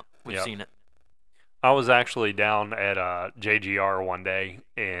talent. We've seen it. I was actually down at JGR one day,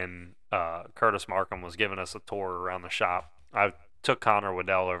 and Curtis Markham was giving us a tour around the shop. I took Connor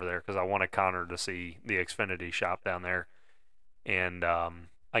Waddell over there because I wanted Connor to see the Xfinity shop down there. And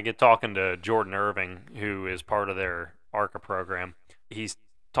I get talking to Jordan Irving, who is part of their ARCA program. He's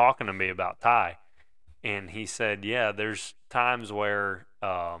talking to me about Ty. And he said, yeah, there's times where,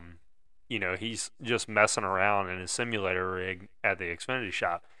 he's just messing around in his simulator rig at the Xfinity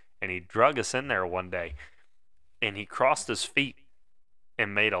shop. And he drug us in there one day. And he crossed his feet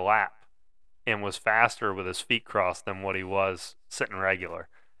and made a lap and was faster with his feet crossed than what he was sitting regular.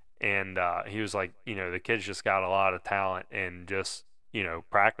 And he was like, the kid's just got a lot of talent and just,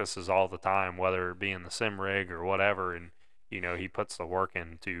 practices all the time, whether it be in the sim rig or whatever. And, he puts the work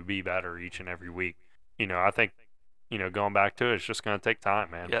in to be better each and every week. I think, going back to it, it's just going to take time,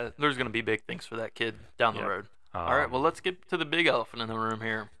 man. Yeah, there's going to be big things for that kid down the road. All right, well, let's get to the big elephant in the room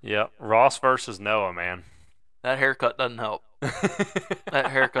here. Yeah, Ross versus Noah, man. That haircut doesn't help. That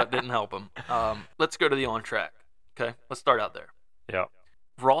haircut didn't help him. Let's go to the on track. Okay, let's start out there. Yeah.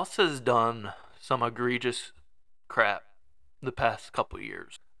 Ross has done some egregious crap the past couple of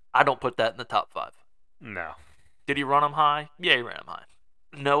years. I don't put that in the top 5. No. Did he run them high? Yeah, he ran them high.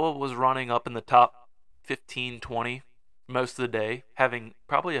 Noah was running up in the top 15, 20 most of the day, having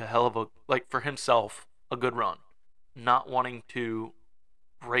probably a hell of a, like for himself, a good run. Not wanting to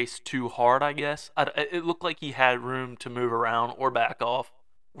race too hard, I guess. It looked like he had room to move around or back off.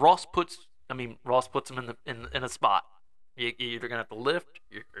 Ross puts him in a spot. You're either gonna have to lift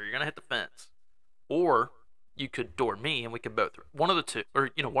or you're gonna hit the fence, or you could door me and we could both one of the two, or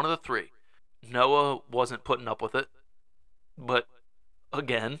one of the three. Noah wasn't putting up with it, but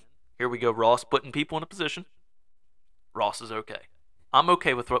again, here we go. Ross putting people in a position. Ross is okay. I'm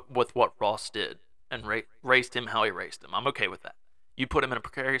okay with what Ross did and raced him how he raced him. I'm okay with that. You put him in a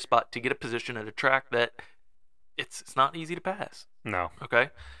precarious spot to get a position at a track that it's not easy to pass. No. Okay.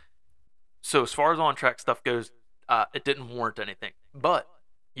 So as far as on track stuff goes, it didn't warrant anything. But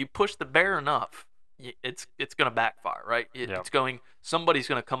you push the bear enough, it's going to backfire, right? Somebody's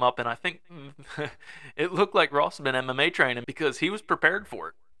going to come up, and I think it looked like Ross had been MMA training because he was prepared for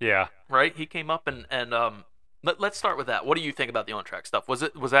it. Yeah. Right? He came up and let's start with that. What do you think about the on track stuff? Was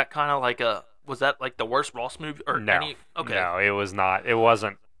that kind of like the worst Ross move or no? Okay. No, it was not. It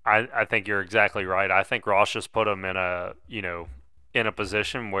wasn't. I think you're exactly right. I think Ross just put him in a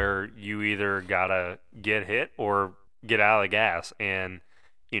position where you either gotta get hit or get out of the gas, and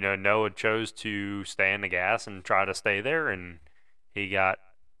Noah chose to stay in the gas and try to stay there, and he got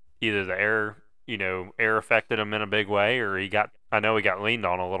either the air affected him in a big way, or he got leaned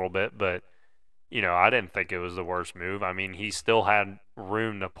on a little bit, but I didn't think it was the worst move. I mean, he still had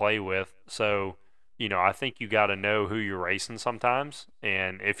room to play with, so I think you got to know who you're racing sometimes,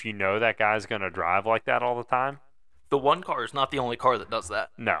 and if you know that guy's going to drive like that all the time. The one car is not the only car that does that.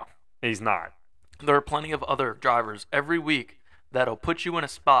 No, he's not. There are plenty of other drivers every week that'll put you in a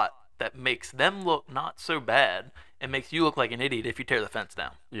spot that makes them look not so bad and makes you look like an idiot if you tear the fence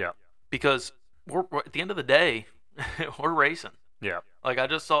down. Yeah. Because we're at the end of the day, we're racing. Yeah. Like I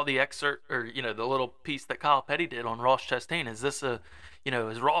just saw the excerpt or the little piece that Kyle Petty did on Ross Chastain. Is this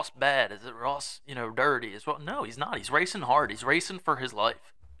is Ross bad? Is it Ross dirty? No, he's not. He's racing hard. He's racing for his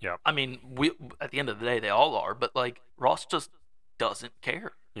life. Yeah. I mean, we at the end of the day they all are, but like Ross just doesn't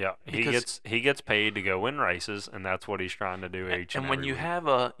care. Yeah, he gets paid to go win races, and that's what he's trying to do each and when you week. have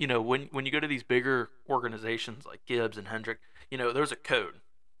when you go to these bigger organizations like Gibbs and Hendrick, there's a code,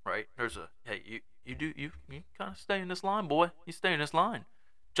 right? There's a you kind of stay in this line, boy. You stay in this line.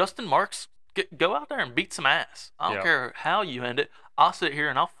 Justin Marks, go out there and beat some ass. I don't care how you end it. I'll sit here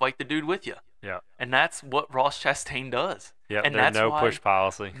and I'll fight the dude with you. Yeah. And that's what Ross Chastain does. Yeah. And there's no push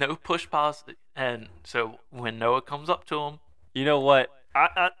policy. No push policy. And so when Noah comes up to him, you know what?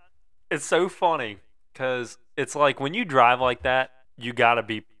 It's so funny because it's like when you drive like that, you gotta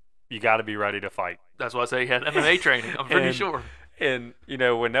be ready to fight. That's why I say he had MMA training. I'm pretty sure. And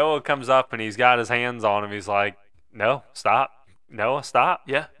when Noah comes up and he's got his hands on him, he's like, "No, stop, Noah, stop."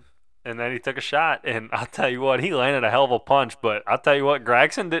 Yeah. And then he took a shot, and I'll tell you what, he landed a hell of a punch. But I'll tell you what,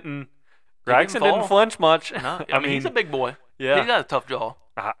 Gregson didn't flinch much. No, I mean he's a big boy. Yeah, he's got a tough jaw.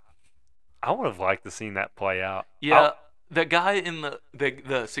 I would have liked to seen that play out. Yeah. The guy in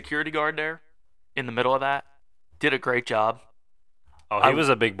the security guard there, in the middle of that, did a great job. Oh, he was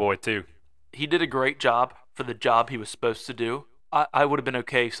a big boy too. He did a great job for the job he was supposed to do. I would have been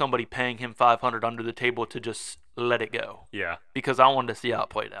okay if somebody paying him $500 under the table to just let it go. Yeah. Because I wanted to see how it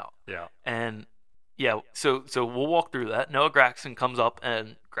played out. Yeah. And yeah, so we'll walk through that. Noah Gragson comes up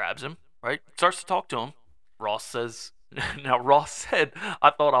and grabs him, right? Starts to talk to him. Ross says. Now, Ross said, I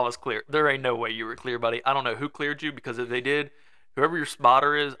thought I was clear. There ain't no way you were clear, buddy. I don't know who cleared you, because if they did, whoever your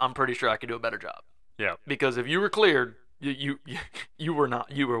spotter is, I'm pretty sure I could do a better job. Yeah. Because if you were cleared, you were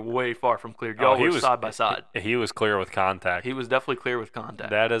not. You were way far from cleared. Y'all were side by side. He was clear with contact. He was definitely clear with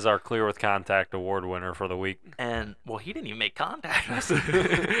contact. That is our Clear with Contact award winner for the week. And, well, he didn't even make contact.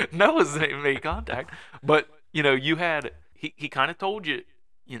 Noah's didn't even make contact. But, you had, he kind of told you,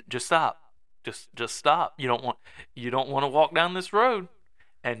 just stop. Just stop. You don't want to walk down this road.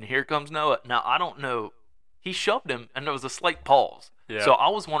 And here comes Noah. Now I don't know. He shoved him, and there was a slight pause. Yeah. So I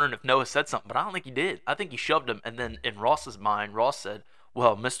was wondering if Noah said something, but I don't think he did. I think he shoved him, and then in Ross's mind, Ross said,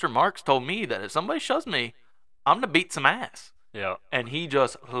 "Well, Mr. Marks told me that if somebody shoves me, I'm gonna beat some ass." Yeah. And he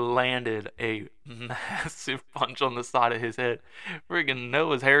just landed a massive punch on the side of his head. Friggin'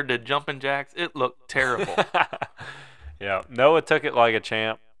 Noah's hair did jumping jacks. It looked terrible. Yeah. Noah took it like a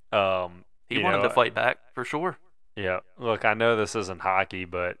champ. He wanted to fight back, for sure. Yeah. Look, I know this isn't hockey,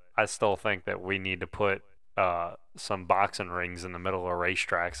 but I still think that we need to put some boxing rings in the middle of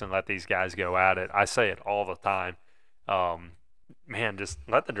racetracks and let these guys go at it. I say it all the time. Man, just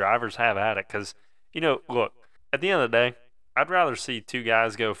let the drivers have at it. Because, look, at the end of the day, I'd rather see two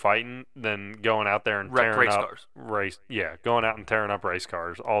guys go fighting than going out there and Wreck tearing race up cars. going out and tearing up race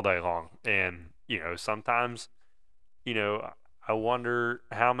cars all day long. And sometimes, I wonder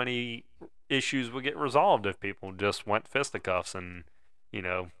how many issues would get resolved if people just went fisticuffs and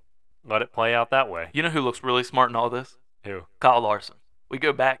let it play out that way. You know who looks really smart in all this? Who? Kyle Larson. We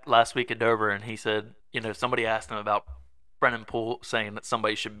go back last week at Dover, and he said, somebody asked him about Brennan Poole saying that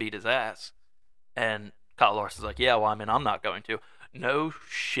somebody should beat his ass. And Kyle Larson's like, yeah, well, I mean, I'm not going to. No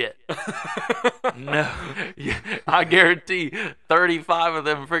shit. No. I guarantee 35 of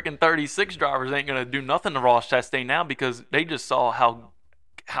them freaking 36 drivers ain't going to do nothing to Ross Chastain now because they just saw how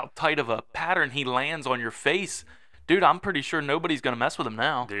tight of a pattern he lands on your face. Dude, I'm pretty sure nobody's going to mess with him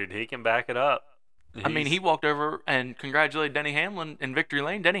now. Dude, he can back it up. I mean, he walked over and congratulated Denny Hamlin in victory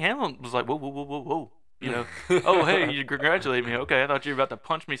lane. Denny Hamlin was like, whoa, whoa, whoa, whoa, whoa. Oh, hey, you congratulate me. Okay, I thought you were about to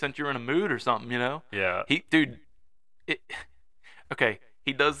punch me since you were in a mood or something, Yeah. Okay,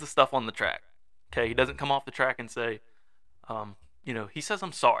 he does the stuff on the track. Okay, he doesn't come off the track and say, he says,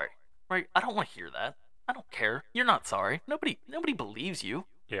 I'm sorry. Right? I don't want to hear that. I don't care. You're not sorry. Nobody believes you.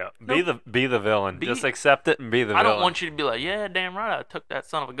 Yeah, be the villain. Just accept it and be the villain. I don't want you to be like, yeah, damn right, I took that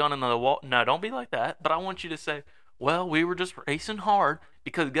son of a gun into the wall. No, don't be like that. But I want you to say, well, we were just racing hard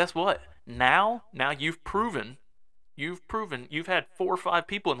because guess what? Now you've proven, you've had 4 or 5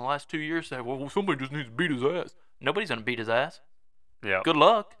 people in the last 2 years say, well, somebody just needs to beat his ass. Nobody's going to beat his ass. Yeah. Good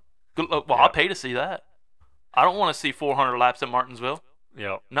luck. Well, I'll pay to see that. I don't want to see 400 laps at Martinsville.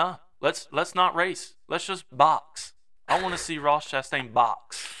 Yeah. No, let's not race. Let's just box. I want to see Ross Chastain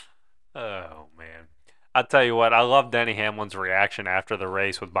box. Oh, man. I tell you what, I love Denny Hamlin's reaction after the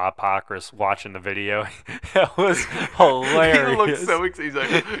race with Bob Pockrass watching the video. That was hilarious. He looked so excited. He's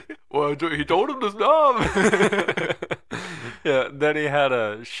like, well, he told him to stop. Yeah, then he had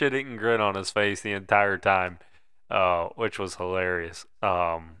a shit-eating grin on his face the entire time, which was hilarious.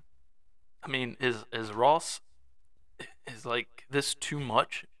 I mean, is Ross, is like this too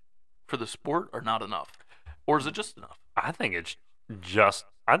much for the sport or not enough? Or is it just enough? I think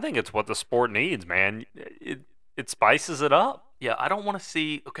it's what the sport needs, man. It spices it up. Yeah, I don't want to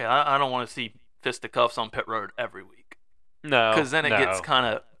see. Okay, I don't want to see fisticuffs on pit road every week. No, because then it gets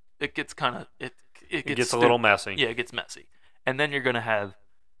a little messy. Yeah, it gets messy, and then you're gonna have,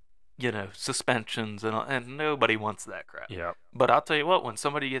 suspensions and nobody wants that crap. Yeah. But I'll tell you what, when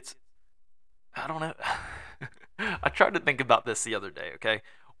somebody gets, I don't know. I tried to think about this the other day. Okay,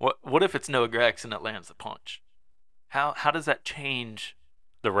 what if it's Noah Gragson that lands the punch? How does that change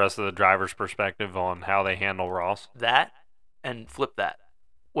the rest of the driver's perspective on how they handle Ross? That, and flip that.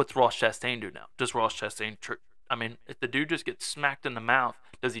 What's Ross Chastain do now? Does Ross Chastain, if the dude just gets smacked in the mouth,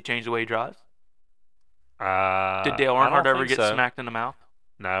 does he change the way he drives? Did Dale Earnhardt ever get smacked in the mouth?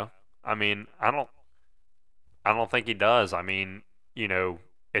 No. I mean, I don't think he does. I mean,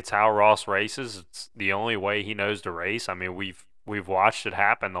 it's how Ross races. It's the only way he knows to race. I mean, we've watched it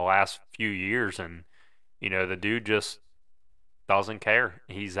happen the last few years, and the dude just doesn't care.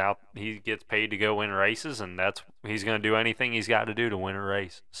 He's out. He gets paid to go win races, and he's going to do anything he's got to do to win a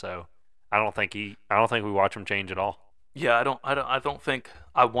race. So I don't think we watch him change at all. Yeah, I don't think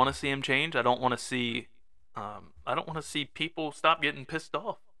I want to see him change. I don't want to see people stop getting pissed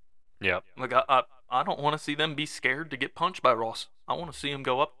off. Yep. Like I don't want to see them be scared to get punched by Ross. I want to see him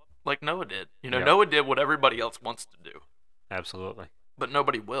go up like Noah did. Yep. Noah did what everybody else wants to do. Absolutely. But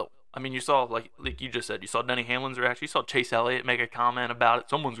nobody will. I mean, you saw, like you just said, you saw Denny Hamlin's reaction. You saw Chase Elliott make a comment about it.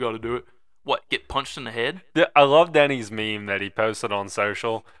 Someone's got to do it. What, get punched in the head? Yeah, I love Denny's meme that he posted on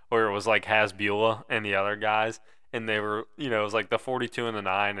social where it was like Hasbula and the other guys, and they were, it was like the 42 and the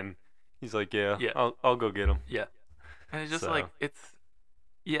 9, and he's like, yeah. I'll go get him. Yeah. And it's just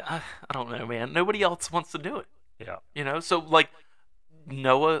I don't know, man. Nobody else wants to do it. Yeah. So, like,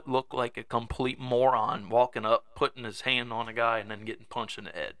 Noah looked like a complete moron walking up, putting his hand on a guy, and then getting punched in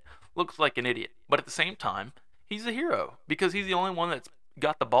the head. Looks like an idiot. But at the same time, he's a hero because he's the only one that's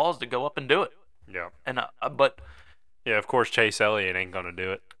got the balls to go up and do it. Yeah. And yeah, of course Chase Elliott ain't gonna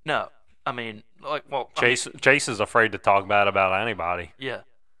do it. No, I mean, Chase is afraid to talk bad about anybody. Yeah.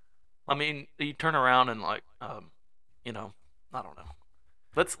 I mean, you turn around and I don't know.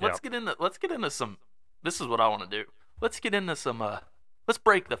 Let's get into some. This is what I want to do. Let's get into some. Let's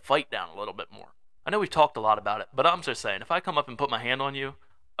break the fight down a little bit more. I know we've talked a lot about it, but I'm just saying, if I come up and put my hand on you,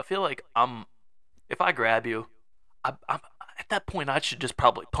 I feel like if I grab you, I'm at that point I should just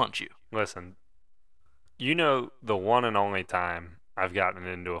probably punch you. Listen, the one and only time I've gotten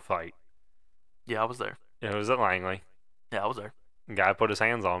into a fight. Yeah, I was there. It was at Langley. Yeah, I was there. The guy put his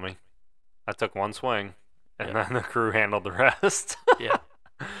hands on me. I took one swing, and then the crew handled the rest. Yeah.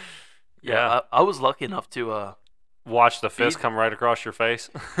 Yeah, I was lucky enough to watch the fist come right across your face.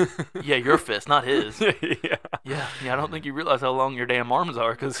 Yeah, your fist, not his. Yeah. Yeah, I don't think you realize how long your damn arms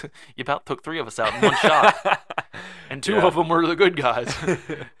are because you about took 3 of us out in one shot, and 2 of them were the good guys.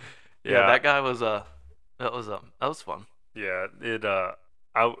 Yeah, that guy was that was fun. Yeah,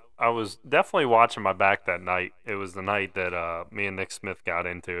 I was definitely watching my back that night. It was the night that me and Nick Smith got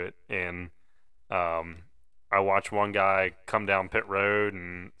into it, and I watched one guy come down pit road,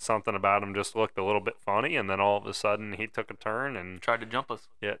 and something about him just looked a little bit funny, and then all of a sudden he took a turn and Tried to jump us.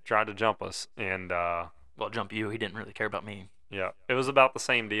 yeah, tried to jump us, and Well, jump you. He didn't really care about me. yeah, it was about the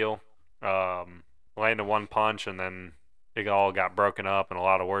same deal. Landed one punch, and then it all got broken up, and a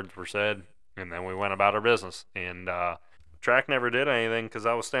lot of words were said, and then we went about our business. And track never did anything because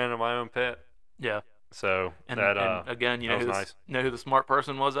I was standing in my own pit. Yeah. So And, that and again, you know that who, was nice. know who the smart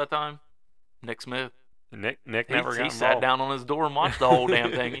person was that time? Nick Smith. Nick never He got involved. sat down on his door and watched the whole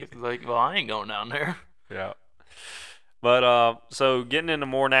damn thing. He's like, well, I ain't going down there. Yeah. But so getting into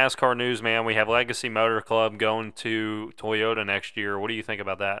more NASCAR news, man, we have Legacy Motor Club going to Toyota next year. What do you think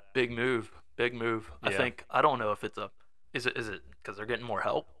about that? Big move. Big move. Yeah. I don't know if it's is it because they're getting more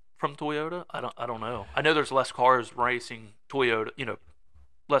help from Toyota? I don't know. I know there's less cars racing Toyota,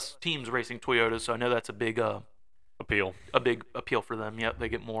 less teams racing Toyota, so I know that's a big Appeal. appeal for them. Yep, they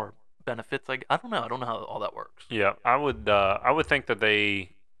get more benefits. Like, I don't know how all that works. Yeah, I would think that they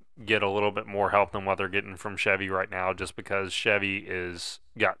get a little bit more help than what they're getting from Chevy right now, just because Chevy is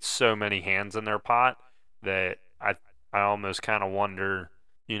got so many hands in their pot that I almost kind of wonder,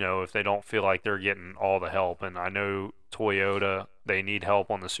 if they don't feel like they're getting all the help. And I know Toyota, they need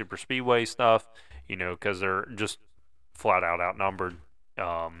help on the super speedway stuff, because they're just flat out outnumbered,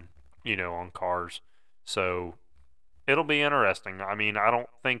 on cars. So it'll be interesting. I mean, I don't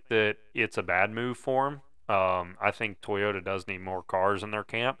think that it's a bad move for them. I think Toyota does need more cars in their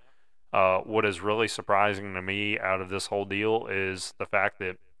camp. What is really surprising to me out of this whole deal is the fact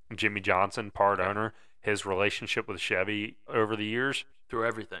that Jimmy Johnson, part owner, his relationship with Chevy over the years. Through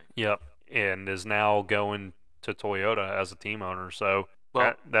everything. Yep. And is now going to Toyota as a team owner. So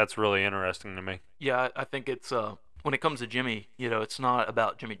Well, that's really interesting to me. Yeah, I think it's when it comes to Jimmy, it's not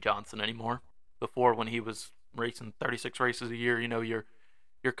about Jimmy Johnson anymore. Before, when he was racing 36 races a year,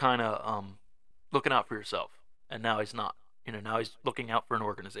 you're kind of looking out for yourself, and now he's not. Now he's looking out for an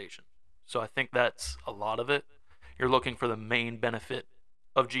organization. So I think that's a lot of it. You're looking for the main benefit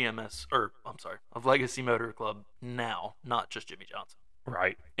of of Legacy Motor Club now, not just Jimmy Johnson.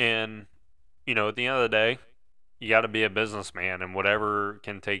 Right. And, at the end of the day, you got to be a businessman, and whatever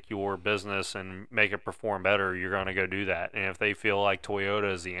can take your business and make it perform better, you're going to go do that. And if they feel like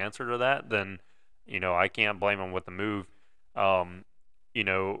Toyota is the answer to that, then, I can't blame them with the move. I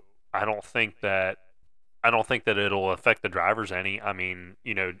don't think that it'll affect the drivers any. I mean,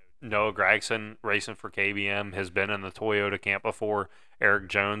 Noah Gragson racing for KBM has been in the Toyota camp before. Eric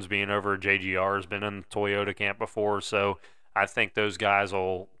Jones being over at JGR has been in the Toyota camp before. So I think those guys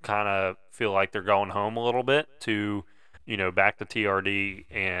will kind of feel like they're going home a little bit to, back to TRD.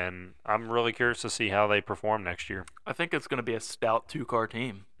 And I'm really curious to see how they perform next year. I think it's going to be a stout 2-car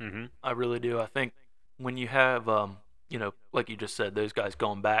team. Mm-hmm. I really do. I think when you have, like you just said, those guys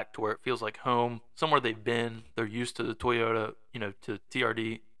going back to where it feels like home, somewhere they've been, they're used to the Toyota, to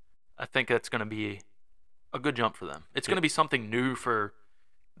TRD. I think that's going to be a good jump for them. It's going to be something new for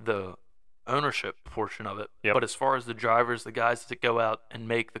the ownership portion of it. Yep. But as far as the drivers, the guys that go out and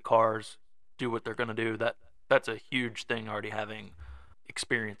make the cars do what they're going to do, that's a huge thing, already having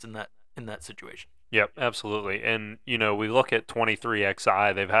experience in that situation. Yep, absolutely. And, we look at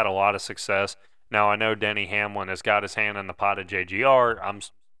 23XI, they've had a lot of success. Now, I know Denny Hamlin has got his hand in the pot at JGR. I'm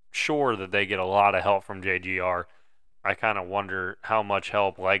sure that they get a lot of help from JGR. I kind of wonder how much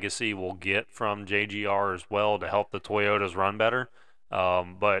help Legacy will get from JGR as well to help the Toyotas run better.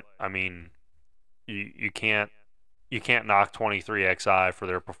 But, I mean, you can't knock 23XI for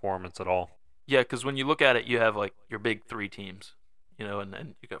their performance at all. Yeah, because when you look at it, you have like your big 3 teams,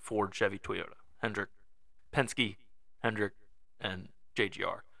 and you got Ford, Chevy, Toyota, Hendrick, Penske, Hendrick, and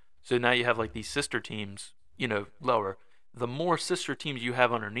JGR. So now you have like these sister teams, lower. The more sister teams you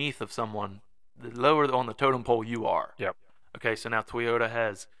have underneath of someone, the lower on the totem pole you are. Yep. Okay, so now Toyota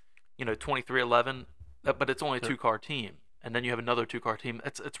has, 2311, but it's only a 2-car team. And then you have another 2-car team.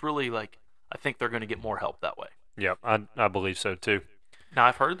 It's really like, I think they're going to get more help that way. Yep, I believe so too. Now,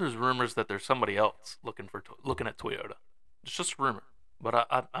 I've heard there's rumors that there's somebody else looking at Toyota. It's just a rumor. But,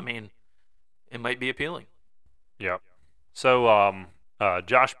 I mean, it might be appealing. Yep. So,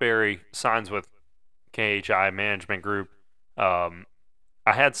 Josh Berry signs with KHI Management Group. I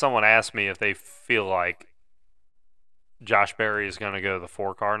had someone ask me if they feel like Josh Berry is going to go to the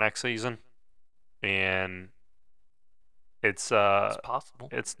 4-car next season. And It's possible.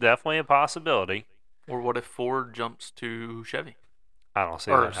 It's definitely a possibility. Or what if Ford jumps to Chevy? I don't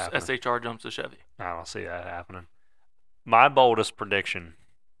see Or that happening. SHR jumps to Chevy. I don't see that happening. My boldest prediction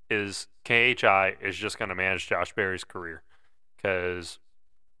is KHI is just going to manage Josh Berry's career. Because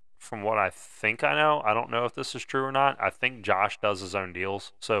from what I think I know, I don't know if this is true or not, I think Josh does his own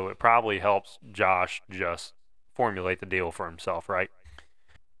deals. So it probably helps Josh just formulate the deal for himself, right?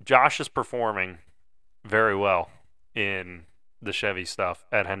 Josh is performing very well in the Chevy stuff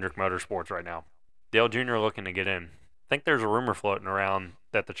at Hendrick Motorsports right now. Dale Jr. looking to get in. I think there's a rumor floating around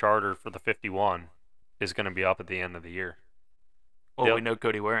that the charter for the 51 is going to be up at the end of the year. Well, we know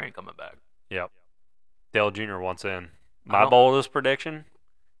Cody Ware ain't coming back. Yep. Dale Jr. wants in. My boldest prediction,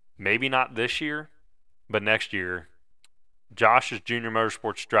 maybe not this year, but next year, Josh is Junior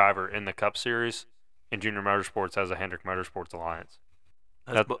Motorsports driver in the Cup Series, and Junior Motorsports has a Hendrick Motorsports Alliance.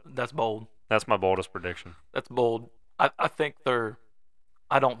 That's bold. That's my boldest prediction. That's bold. I think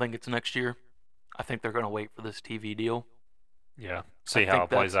I don't think it's next year. I think they're going to wait for this TV deal. Yeah. See how it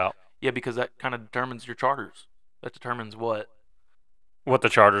plays out. Yeah, because that kind of determines your charters. That determines what the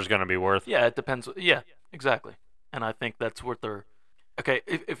charter is going to be worth. Yeah, it depends. Yeah, exactly. And I think that's what they're. Okay,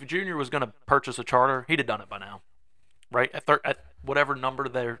 if Junior was going to purchase a charter, he'd have done it by now, right? At whatever number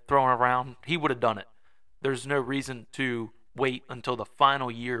they're throwing around, he would have done it. There's no reason to wait until the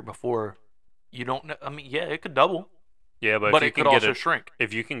final year before you don't know. I mean, yeah, it could double. Yeah, but it could also shrink.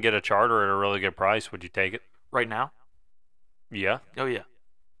 If you can get a charter at a really good price, would you take it? Right now? Yeah. Oh, yeah.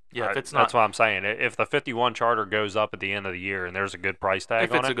 Yeah, if it's not. That's what I'm saying. If the 51 charter goes up at the end of the year and there's a good price tag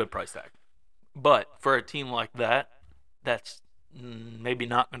on it. If it's a good price tag. But for a team like that, that's maybe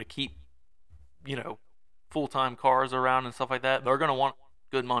not going to keep, full-time cars around and stuff like that. They're going to want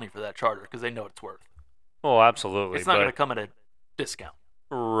good money for that charter because they know it's worth. Well, absolutely. It's not going to come at a discount.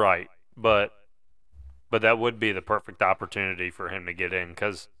 Right. But that would be the perfect opportunity for him to get in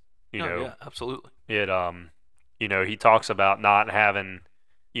because, yeah, absolutely. He talks about not having,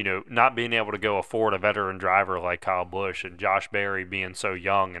 not being able to go afford a veteran driver like Kyle Busch and Josh Berry being so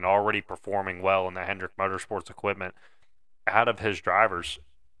young and already performing well in the Hendrick Motorsports equipment. Out of his drivers,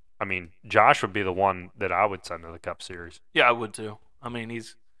 I mean, Josh would be the one that I would send to the Cup Series. Yeah, I would too. I mean,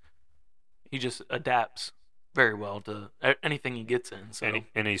 he just adapts very well to anything he gets in. So.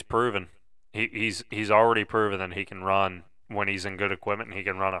 And he's proven. He's already proven that he can run when he's in good equipment and he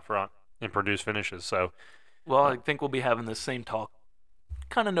can run up front and produce finishes. So, well, I think we'll be having the same talk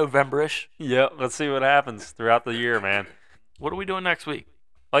kind of November-ish. Yeah, let's see what happens throughout the year, man. What are we doing next week?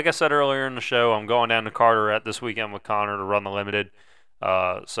 Like I said earlier in the show, I'm going down to Carteret this weekend with Connor to run the Limited.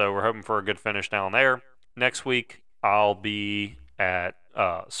 So we're hoping for a good finish down there. Next week, I'll be at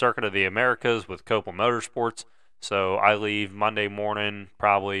Circuit of the Americas with Copeland Motorsports. So I leave Monday morning,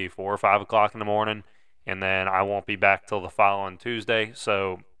 probably 4 or 5 o'clock in the morning, and then I won't be back till the following Tuesday.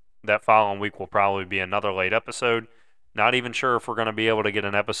 So that following week will probably be another late episode. Not even sure if we're going to be able to get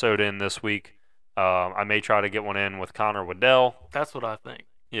an episode in this week. I may try to get one in with Connor Waddell. That's what I think.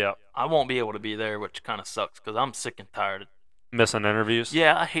 Yeah. I won't be able to be there, which kind of sucks because I'm sick and tired of missing interviews.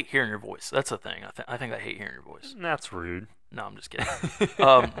 Yeah, I hate hearing your voice. That's the thing. I think I hate hearing your voice. That's rude. No, I'm just kidding.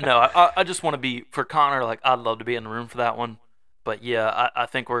 No, I just want to be, for Connor, like, I'd love to be in the room for that one. But, yeah, I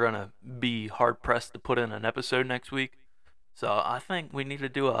think we're going to be hard-pressed to put in an episode next week. So I think we need to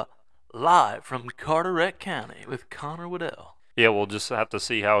do a live from Carteret County with Connor Waddell. Yeah, we'll just have to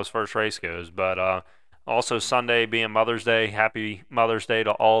see how his first race goes. But also Sunday being Mother's Day, happy Mother's Day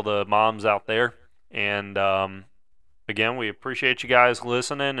to all the moms out there. And, again, we appreciate you guys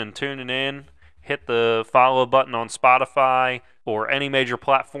listening and tuning in. Hit the follow button on Spotify or any major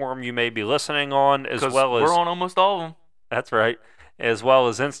platform you may be listening on, as well as we're on almost all of them. That's right, as well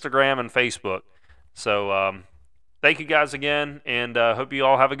as Instagram and Facebook. So thank you guys again, and hope you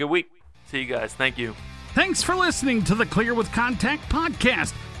all have a good week. See you guys. Thank you. Thanks for listening to the Clear with Contact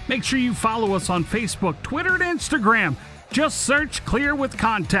podcast. Make sure you follow us on Facebook, Twitter, and Instagram. Just search Clear with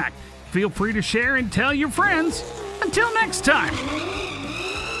Contact. Feel free to share and tell your friends. Until next time.